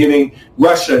has been giving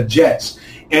Russia jets,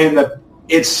 and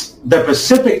it's the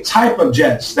Pacific type of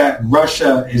jets that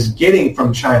Russia is getting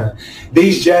from China.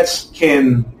 These jets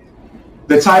can,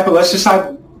 the type of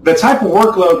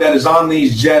workload that is on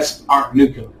these jets aren't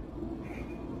nuclear.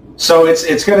 So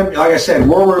it's going to be, like I said,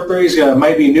 World War III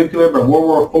might be nuclear, but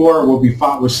World War IV will be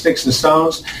fought with sticks and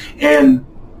stones. And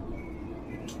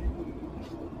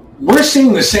we're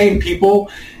seeing the same people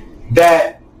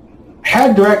that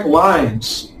had direct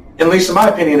lines, at least in my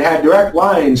opinion, had direct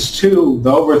lines to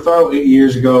the overthrow 8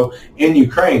 years ago in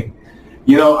Ukraine.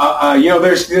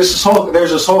 There's this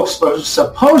whole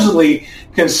supposedly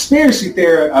conspiracy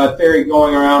theory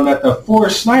going around that the 4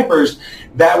 snipers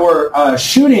that were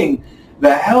shooting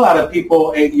the hell out of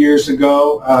people 8 years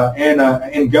ago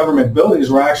in government buildings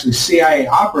were actually CIA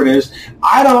operatives.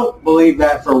 I don't believe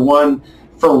that for one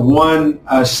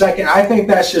second. I think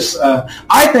that's just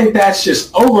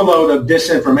overload of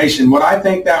disinformation. What I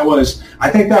think that was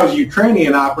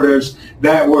Ukrainian operatives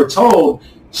that were told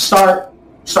start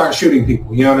shooting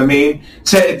people. You know what I mean?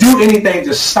 To do anything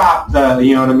to stop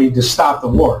to stop the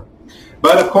war.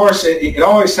 But of course, it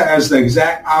always has the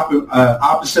exact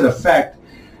opposite effect.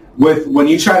 With when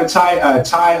you try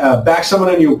to back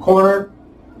someone into a corner,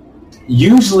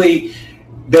 usually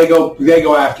they go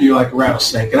after you like a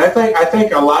rattlesnake. And I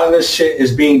think a lot of this shit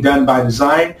is being done by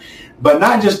design, but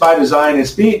not just by design.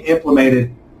 It's being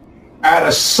implemented at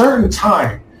a certain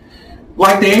time.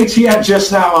 Like the ATF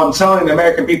just now telling the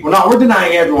American people, no, we're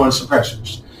denying everyone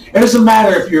suppressors. It doesn't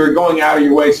matter if you're going out of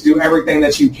your way to do everything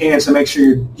that you can to make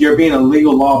sure you're being a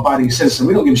legal, law-abiding citizen.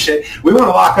 We don't give a shit. We want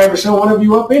to lock every single one of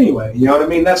you up anyway. You know what I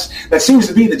mean? That seems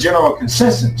to be the general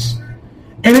consensus,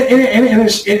 and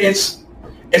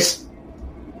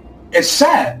it's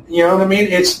sad. You know what I mean?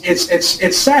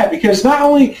 It's sad because not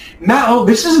only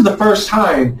this isn't the first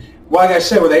time. Like I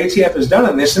said, where the ATF has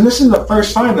done this, and this is the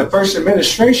first time, the first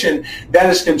administration that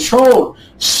has controlled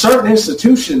certain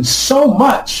institutions so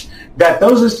much that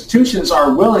those institutions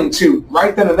are willing to,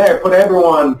 right then and there, put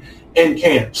everyone in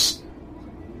camps.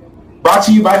 Brought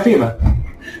to you by FEMA.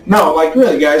 No, like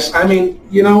really, guys, I mean,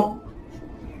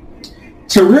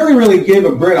 to really give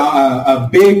a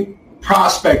big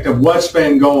prospect of what's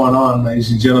been going on,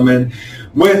 ladies and gentlemen,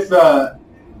 with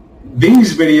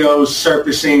these videos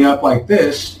surfacing up like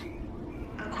this.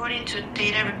 According to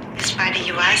data released by the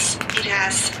U.S., it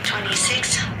has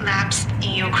 26 labs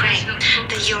in Ukraine.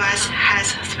 The U.S.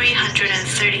 has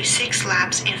 336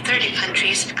 labs in 30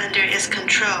 countries under its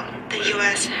control. The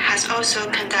U.S. has also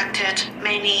conducted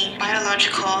many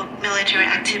biological military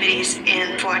activities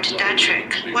in Fort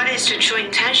Detrick. What is the true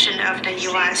intention of the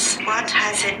U.S.? What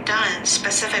has it done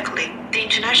specifically? The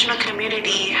international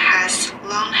community has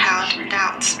long held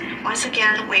doubts. Once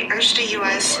again, we urge the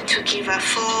U.S. to give a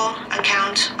full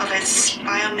account of its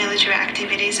biomilitary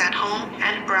activities at home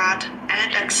and abroad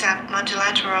and accept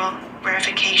multilateral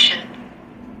verification.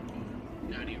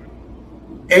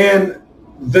 And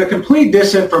the complete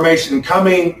disinformation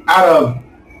coming out of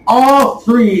all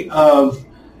 3 of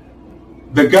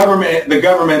the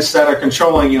governments that are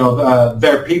controlling,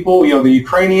 their people, the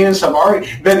Ukrainians have already,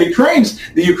 the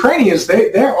Ukrainians,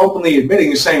 they're openly admitting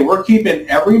and saying, we're keeping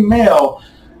every male,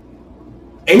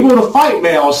 able to fight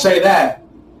male, say that,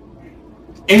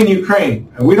 in Ukraine.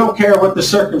 And we don't care what the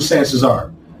circumstances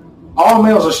are. All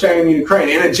males are staying in Ukraine.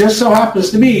 And it just so happens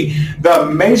to be the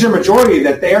major majority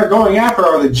that they are going after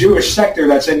are the Jewish sector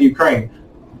that's in Ukraine.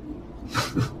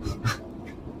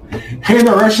 And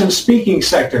the Russian-speaking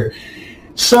sector.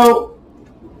 So,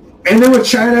 and then with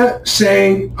China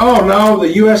saying, oh no,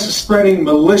 the U.S. is spreading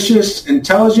malicious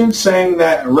intelligence saying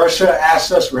that Russia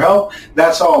asked us for help.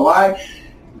 That's all a lie.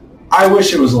 I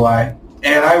wish it was a lie.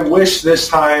 And I wish this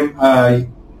time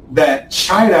that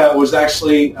China was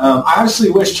actually, I honestly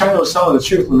wish China was telling the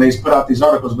truth when they put out these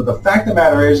articles. But the fact of the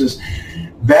matter is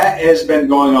that has been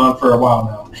going on for a while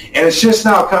now. And it's just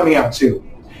now coming out too.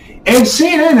 And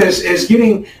CNN is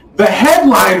getting the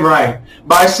headline right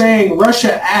by saying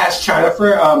Russia asked China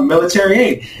for military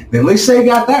aid. At least they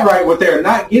got that right. What they're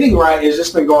not getting right is it's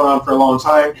been going on for a long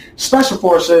time. Special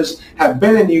forces have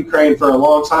been in Ukraine for a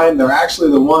long time. They're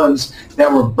actually the ones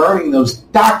that were burning those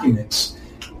documents.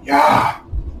 Yeah.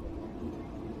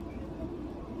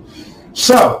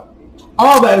 So,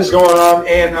 all that is going on,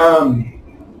 and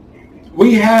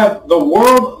we have the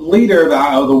world leader,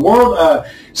 the world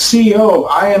CEO of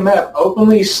IMF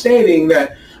openly stating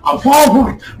that, I'm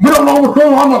following middle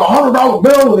Omicron. I'm like $100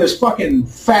 bill with his fucking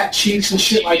fat cheeks and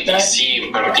shit like that. CBDC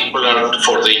in particular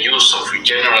for the use of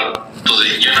general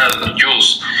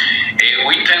use,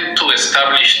 we tend to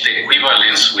establish the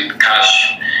equivalence with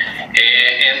cash,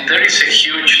 and there is a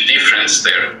huge difference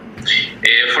there.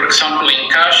 For example, in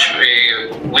cash,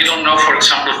 we don't know, for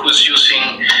example, who's using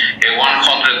a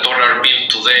 $100 bill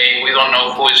today. We don't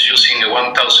know who is using a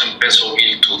 1,000 peso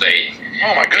bill today.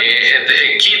 Oh my goodness.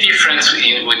 The key difference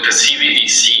with the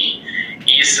CBDC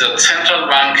is that central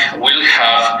bank will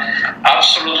have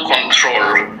absolute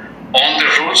control on the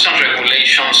rules and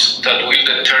regulations that will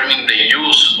determine the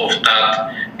use of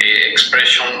that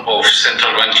expression of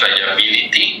central bank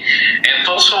liability, and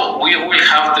also we will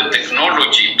have the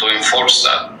technology to enforce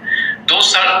that.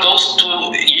 Those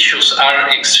two issues are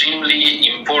extremely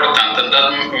important, and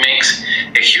that makes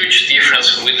a huge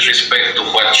difference with respect to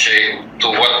what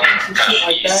cash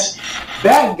like is.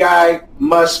 That guy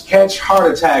must catch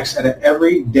heart attacks at an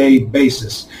everyday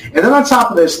basis. And then on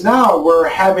top of this, now we're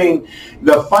having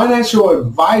the financial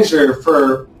advisor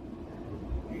for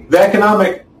the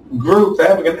economic group,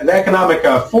 the economic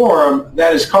forum,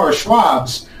 that is Carl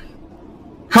Schwab's.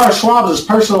 Carl Schwab's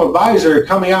personal advisor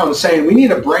coming out and saying, we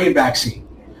need a brain vaccine.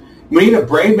 We need a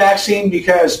brain vaccine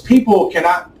because people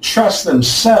cannot trust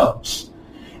themselves.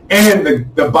 And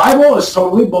the Bible is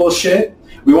totally bullshit.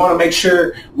 We want to make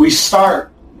sure we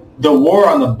start the war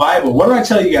on the Bible. What do I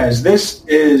tell you guys? This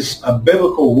is a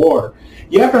biblical war.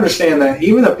 You have to understand that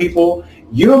even the people,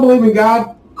 you don't believe in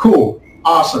God? Cool.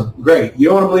 Awesome. Great. You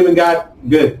don't want to believe in God?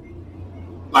 Good.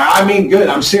 I mean good.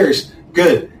 I'm serious.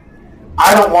 Good.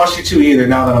 I don't want you to either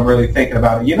now that I'm really thinking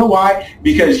about it. You know why?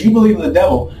 Because you believe in the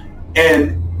devil,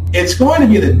 and it's going to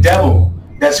be the devil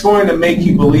that's going to make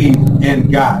you believe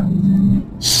in God.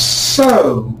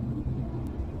 So,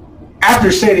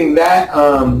 after stating that,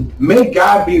 may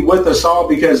God be with us all,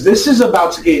 because this is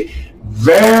about to get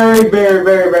very, very,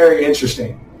 very, very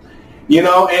interesting. You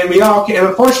know, and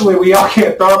unfortunately, we all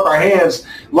can't throw up our hands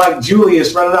like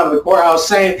Julius running out of the courthouse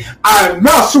saying, I'm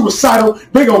not suicidal,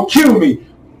 they gonna kill me.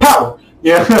 Power.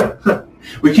 Yeah,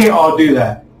 we can't all do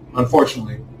that,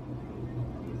 unfortunately.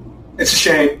 It's a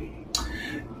shame.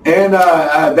 And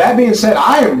that being said,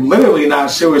 I am literally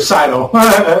not suicidal.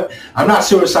 I'm not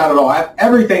suicidal at all. I have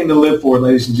everything to live for,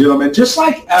 ladies and gentlemen, just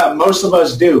like most of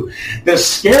us do. The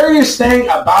scariest thing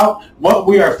about what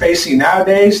we are facing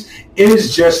nowadays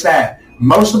is just that.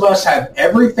 Most of us have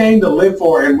everything to live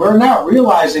for, and we're not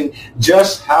realizing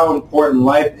just how important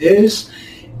life is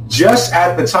just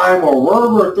at the time where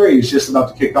World War III is just about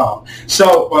to kick off.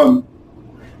 So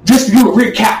just to do a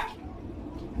recap,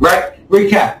 right?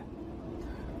 Recap.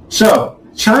 So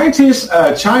China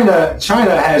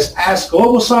has asked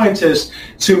global scientists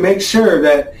to make sure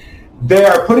that they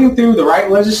are putting through the right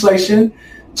legislation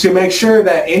to make sure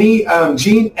that any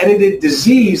gene-edited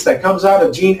disease that comes out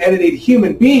of gene-edited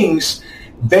human beings,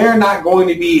 they're not going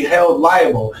to be held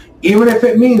liable, even if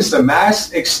it means the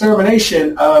mass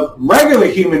extermination of regular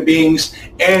human beings,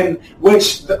 and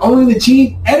which only the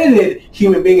gene-edited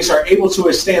human beings are able to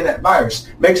withstand that virus.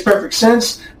 Makes perfect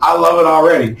sense. I love it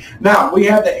already. Now, we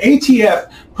have the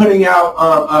ATF putting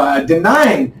out,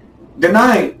 denying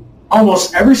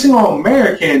almost every single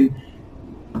American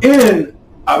in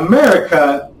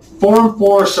America Form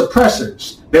 4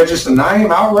 suppressors. They're just denying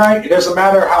them outright. It doesn't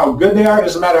matter how good they are. It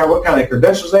doesn't matter what kind of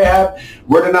credentials they have.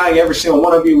 We're denying every single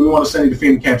one of you. We want to send you to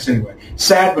FEMA camps anyway.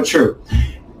 Sad but true.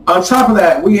 On top of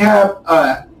that, we have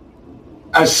a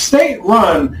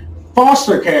state-run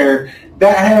foster care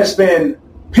that has been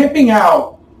pimping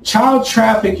out child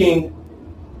trafficking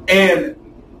and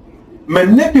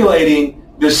manipulating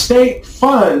the state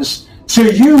funds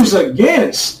to use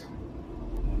against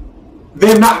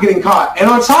them not getting caught. And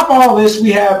on top of all this,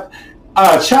 we have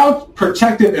a child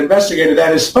protective investigator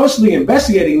that is supposed to be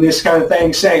investigating this kind of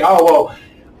thing, saying, oh, well,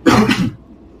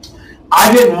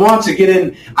 I didn't want to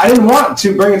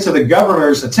bring it to the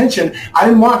governor's attention. I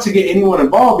didn't want to get anyone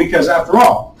involved because, after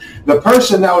all, the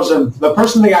person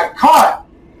that got caught,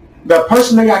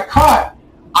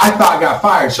 I thought got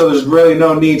fired. So there's really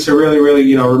no need to really,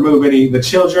 remove the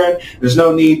children. There's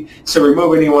no need to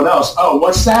remove anyone else. Oh,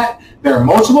 what's that? There are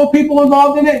multiple people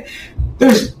involved in it.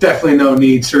 There's definitely no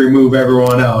need to remove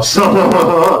everyone else.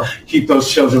 Keep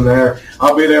those children there.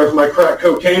 I'll be there with my crack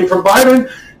cocaine from Biden.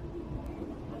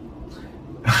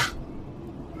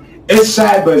 It's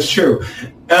sad, but it's true.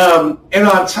 And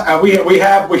we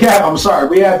have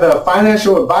the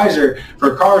financial advisor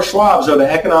for Carl Schwab's of the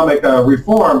economic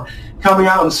reform coming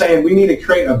out and saying we need to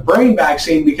create a brain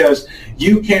vaccine because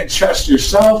you can't trust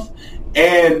yourself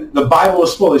and the Bible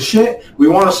is full of shit. We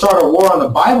want to start a war on the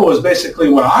Bible is basically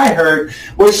what I heard,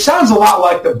 which sounds a lot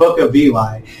like the Book of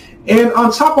Eli. And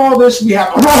on top of all this, we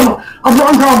have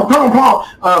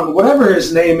whatever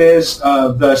his name is,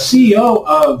 the CEO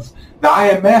of the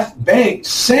IMF bank,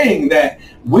 saying that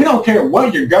we don't care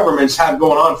what your governments have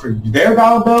going on for their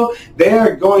dollar bill. They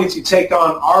are going to take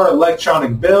on our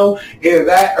electronic bill. Either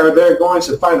that or they're going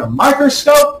to find a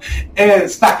microscope and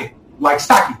stack it, like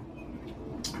Saki.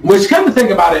 Which, come to think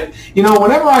about it, you know,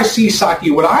 whenever I see Saki,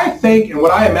 what I think and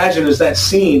what I imagine is that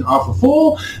scene off a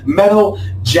Full Metal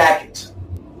Jacket.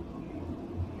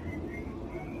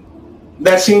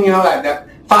 That scene, you know, that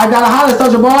 $5 holla,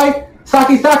 Soldier Boy,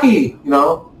 Saki, you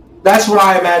know, that's what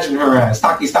I imagine her as,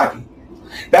 Saki.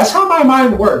 That's how my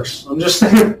mind works. I'm just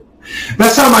saying,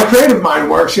 that's how my creative mind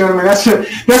works, you know what I mean?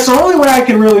 That's the only way I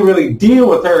can really deal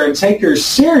with her and take her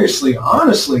seriously,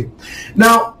 honestly.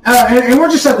 Now, and we're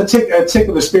just at the tick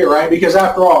of the spear, right? Because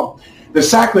after all, the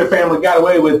Sackler family got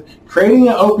away with creating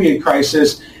an opiate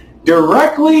crisis,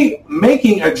 directly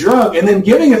making a drug and then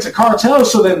giving it to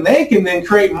cartels so then they can then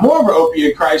create more of an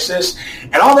opiate crisis.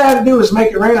 And all they had to do is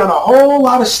make it rain on a whole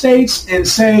lot of states and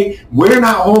say, we're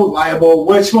not hold liable,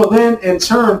 which will then in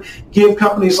turn give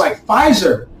companies like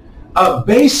Pfizer a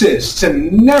basis to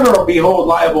never be hold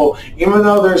liable, even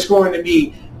though there's going to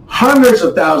be hundreds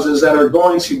of thousands that are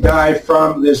going to die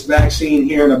from this vaccine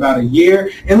here in about a year.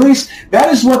 At least that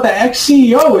is what the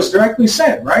ex-CEO has directly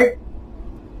said, right?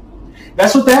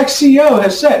 That's what the ex-CEO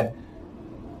has said.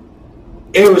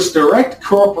 It was direct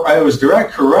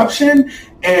corruption,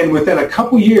 and within a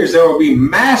couple years there will be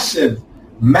massive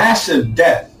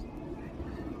death.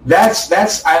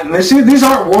 And these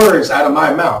aren't words out of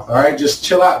my mouth. All right, just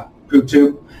chill out, Poop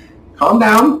Tube. Calm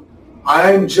down.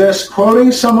 I'm just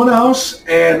quoting someone else,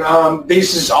 and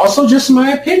this is also just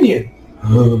my opinion.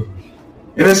 And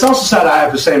it's also sad I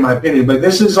have to say my opinion, but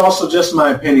this is also just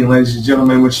my opinion, ladies and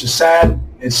gentlemen, which is sad.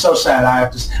 It's so sad. I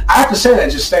have to say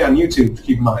that. Just stay on YouTube.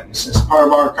 Keep in mind, it's part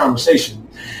of our conversation.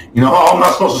 You know, I'm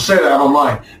not supposed to say that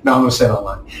online. No, I'm going to say it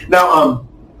online. Now,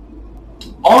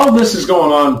 all of this is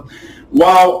going on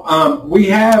while we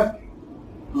have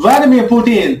Vladimir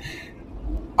Putin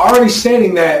already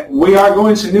stating that we are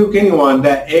going to nuke anyone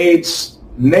that aids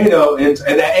NATO and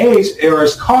that aids or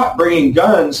is caught bringing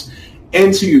guns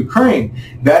into Ukraine.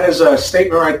 That is a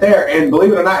statement right there. And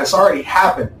believe it or not, it's already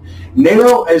happened.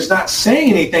 NATO is not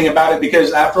saying anything about it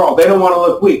because, after all, they don't want to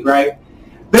look weak, right?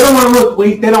 They don't want to look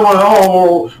weak. They don't want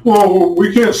to, well,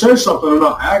 we can't say something and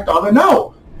not act on it.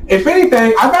 No. If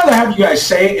anything, I'd rather have you guys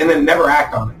say it and then never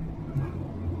act on it.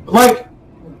 Like,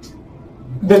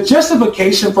 the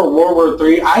justification for World War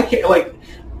III,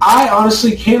 I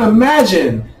honestly can't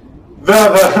imagine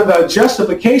the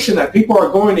justification that people are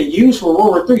going to use for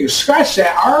World War III. You scratch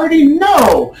that. I already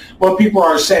know what people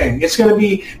are saying. It's going to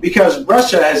be because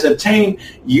Russia has obtained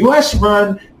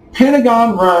U.S.-run,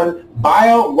 Pentagon-run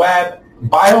biowab.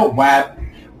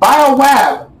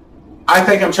 I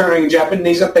think I'm turning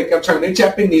Japanese.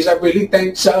 I really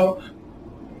think so.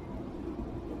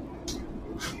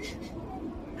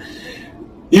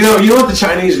 You know what the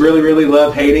Chinese really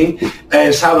love hating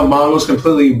is how the Mongols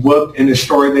completely whooped and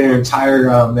destroyed their entire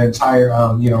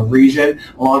region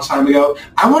a long time ago.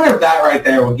 I wonder if that right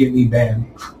there will get me banned.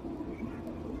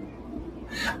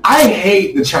 I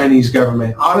hate the Chinese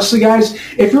government. Honestly, guys,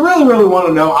 if you really want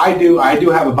to know, I do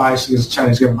have a bias against the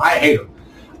Chinese government. I hate them.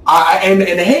 And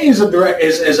hate is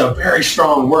a very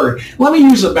strong word. Let me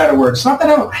use a better word. It's not that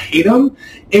I don't hate them.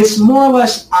 It's more or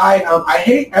less I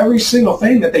hate every single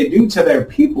thing that they do to their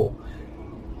people.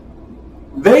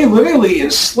 They literally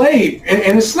enslave,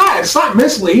 and it's not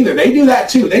mentally either. They do that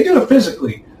too. They do it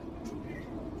physically.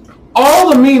 All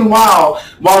the meanwhile,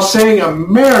 while saying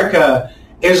America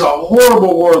is a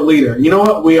horrible world leader. You know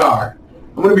what? We are.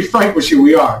 I'm going to be frank with you.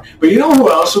 We are. But you know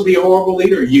who else would be a horrible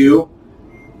leader? You.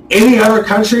 Any other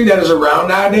country that is around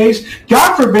nowadays,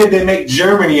 God forbid they make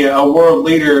Germany a world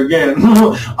leader again.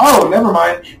 Oh, never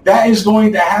mind. That is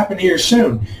going to happen here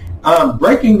soon.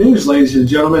 Breaking news, ladies and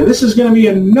gentlemen. This is going to be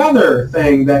another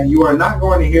thing that you are not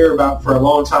going to hear about for a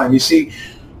long time. You see,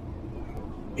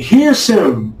 here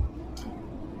soon,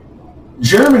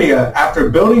 Germany, after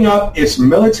building up its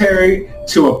military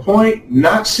to a point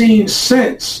not seen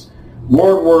since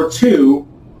World War II,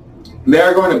 they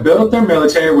are going to build up their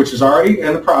military, which is already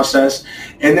in the process,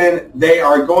 and then they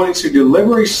are going to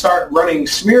deliberately start running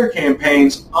smear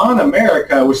campaigns on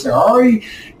America, which they're already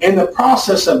in the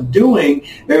process of doing.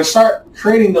 They're going to start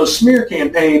creating those smear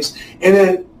campaigns, and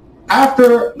then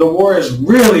after the war has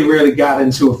really got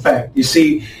into effect, you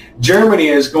see, Germany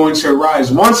is going to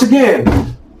rise once again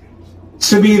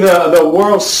to be the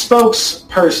world's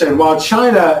spokesperson, while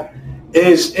China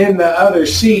is in the other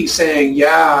seat saying,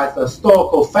 yeah, it's a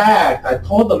historical fact. I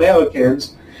told the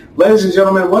Americans. Ladies and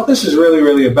gentlemen, what this is really,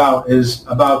 really about is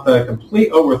about the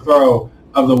complete overthrow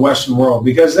of the Western world,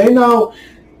 because they know,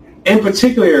 in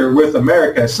particular with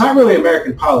America, it's not really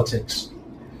American politics.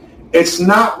 It's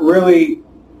not really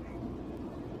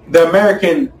the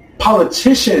American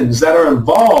politicians that are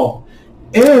involved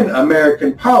in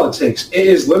American politics. It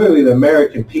is literally the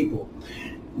American people.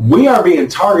 We are being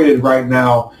targeted right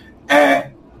now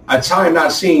at a time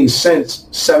not seen since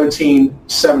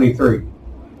 1773.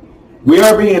 We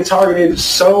are being targeted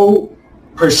so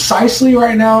precisely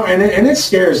right now, and it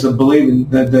scares the believing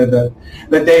the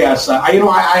day outside.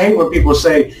 I hate when people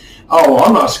say, "Oh,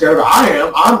 I'm not scared." I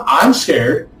am. I'm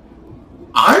scared.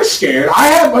 I'm scared.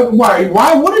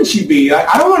 Why wouldn't you be?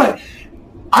 I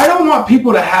don't want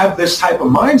people to have this type of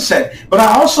mindset, but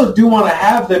I also do want to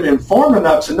have them informed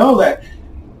enough to know that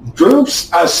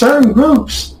certain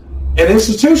groups and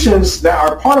institutions that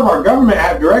are part of our government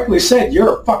have directly said,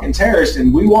 you're a fucking terrorist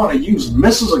and we want to use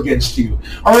missiles against you,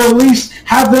 or at least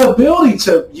have the ability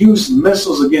to use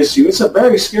missiles against you. It's a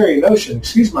very scary notion,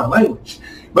 excuse my language,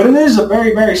 but it is a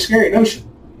very, very scary notion.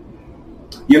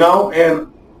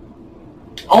 And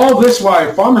all this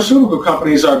why pharmaceutical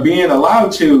companies are being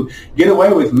allowed to get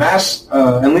away with mass,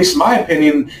 at least in my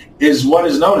opinion, is what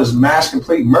is known as mass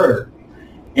complete murder.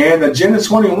 And Agenda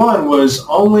 21 was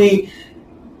only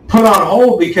put on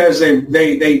hold because they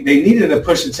needed to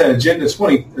push it to Agenda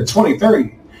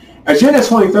 2030. Agenda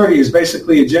 2030 is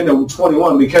basically Agenda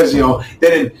 21 because they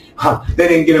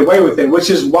didn't get away with it, which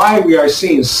is why we are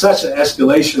seeing such an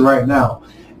escalation right now.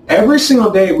 Every single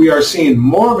day we are seeing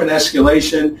more of an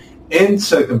escalation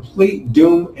into complete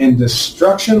doom and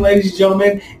destruction, ladies and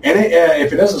gentlemen. And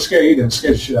if it doesn't scare you, then it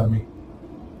scares the shit out of me.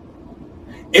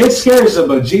 It scares the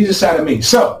bejesus out of me.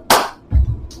 So,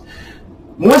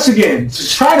 once again, to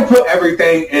try to put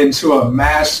everything into a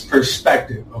mass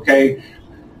perspective, okay?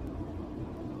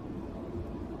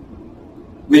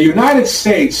 The United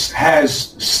States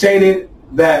has stated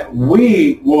that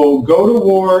we will go to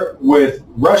war with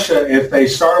Russia if they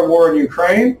start a war in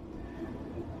Ukraine.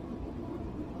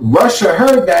 Russia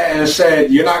heard that and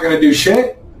said, you're not going to do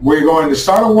shit. We're going to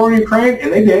start a war in Ukraine,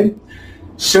 and they did.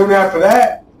 Soon after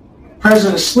that,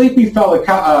 President Sleepy fell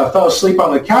asleep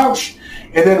on the couch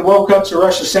and then woke up to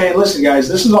Russia saying, listen, guys,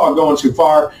 this is all going too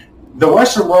far. The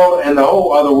Western world and the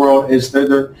whole other world,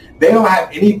 they don't have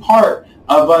any part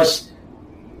of us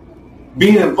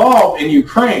being involved in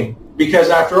Ukraine, because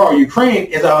after all, Ukraine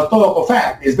is a historical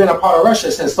fact. It's been a part of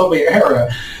Russia since Soviet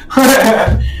era.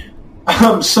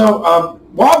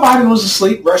 While Biden was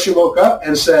asleep, Russia woke up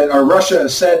and Russia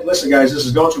said, listen, guys, this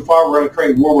is going too far. We're going to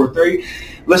create World War III.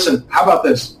 Listen, how about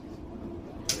this?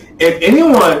 If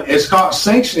anyone is caught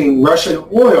sanctioning Russian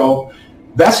oil,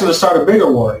 that's going to start a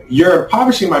bigger war. You're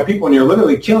impoverishing my people, and you're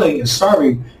literally killing and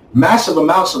starving massive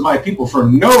amounts of my people for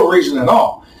no reason at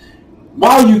all,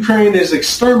 while Ukraine is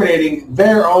exterminating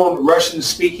their own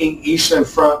Russian-speaking eastern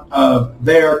front of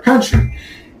their country.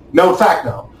 No fact,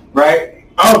 though, right?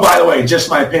 Oh, by the way, just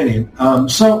my opinion.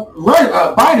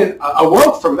 Biden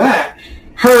awoke from that,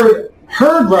 heard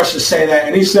Russia say that,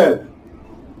 and he said,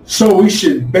 so we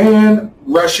should ban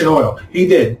Russian oil. He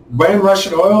did. Ban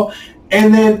Russian oil.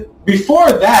 And then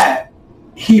before that,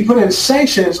 he put in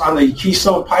sanctions on the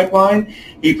Keystone Pipeline.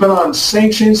 He put on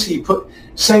sanctions. He put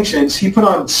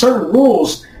on certain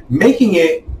rules, making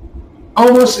it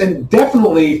almost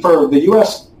indefinitely for the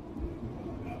U.S.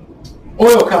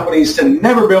 oil companies to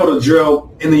never be able to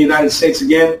drill in the United States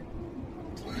again.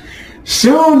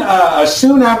 Soon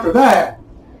after that,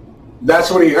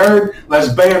 that's what he heard. Let's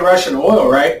ban Russian oil,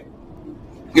 right?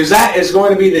 Because that is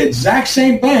going to be the exact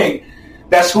same thing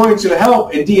that's going to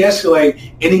help and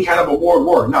de-escalate any kind of a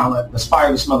war. No, let's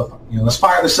fire this motherfucker. Let's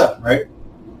fire this up, right?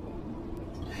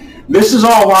 This is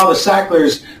all while the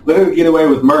Sacklers literally get away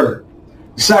with murder.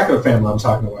 The Sackler family I'm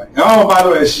talking about. Oh, by the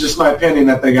way, it's just my opinion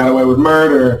that they got away with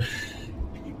murder.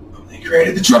 They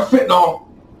created the drug fentanyl.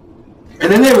 And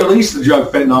then they released the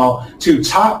drug fentanyl to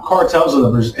top cartels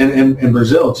in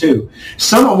Brazil, too.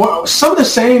 Some of the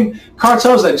same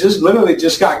cartels that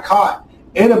just got caught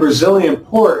in a Brazilian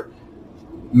port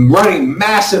running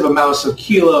massive amounts of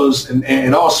kilos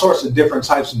and all sorts of different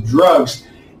types of drugs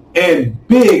in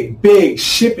big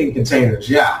shipping containers.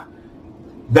 Yeah.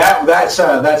 That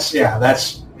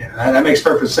makes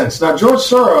perfect sense. Now, George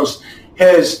Soros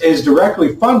is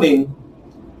directly funding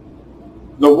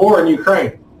the war in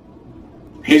Ukraine.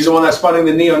 He's the one that's funding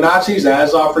the neo-Nazis, the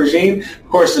Azov regime. Of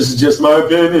course, this is just my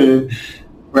opinion,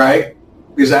 right?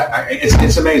 Because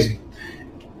it's amazing.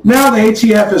 Now the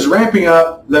ATF is ramping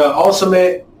up the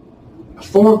ultimate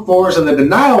Foreign force and the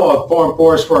denial of foreign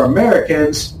force for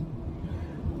Americans,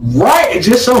 right?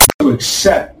 Just so to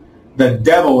accept the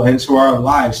devil into our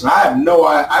lives. And I have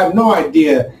no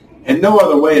idea and no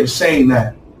other way of saying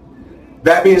that.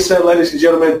 That being said, ladies and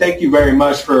gentlemen, thank you very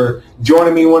much for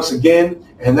joining me once again.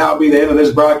 And that'll be the end of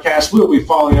this broadcast. We'll be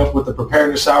following up with the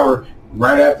Preparedness Hour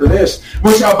right after this.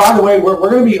 Which, by the way, we're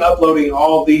going to be uploading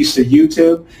all these to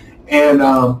YouTube. And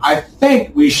I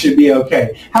think we should be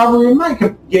okay. However, we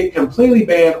might get completely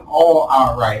banned all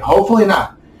outright. Hopefully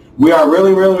not. We are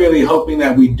really, really, really hoping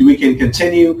that we can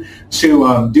continue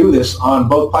to do this on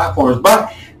both platforms.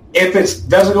 But if it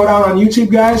doesn't go down on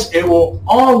YouTube, guys, it will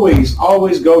always,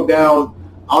 always go down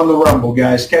on the Rumble,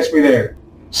 guys. Catch me there.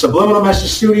 Subliminal Message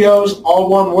Studios, all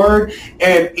one word.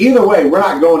 And either way, we're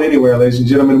not going anywhere, ladies and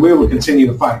gentlemen. We will continue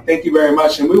to fight. Thank you very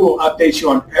much, and we will update you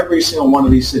on every single one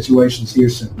of these situations here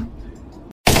soon.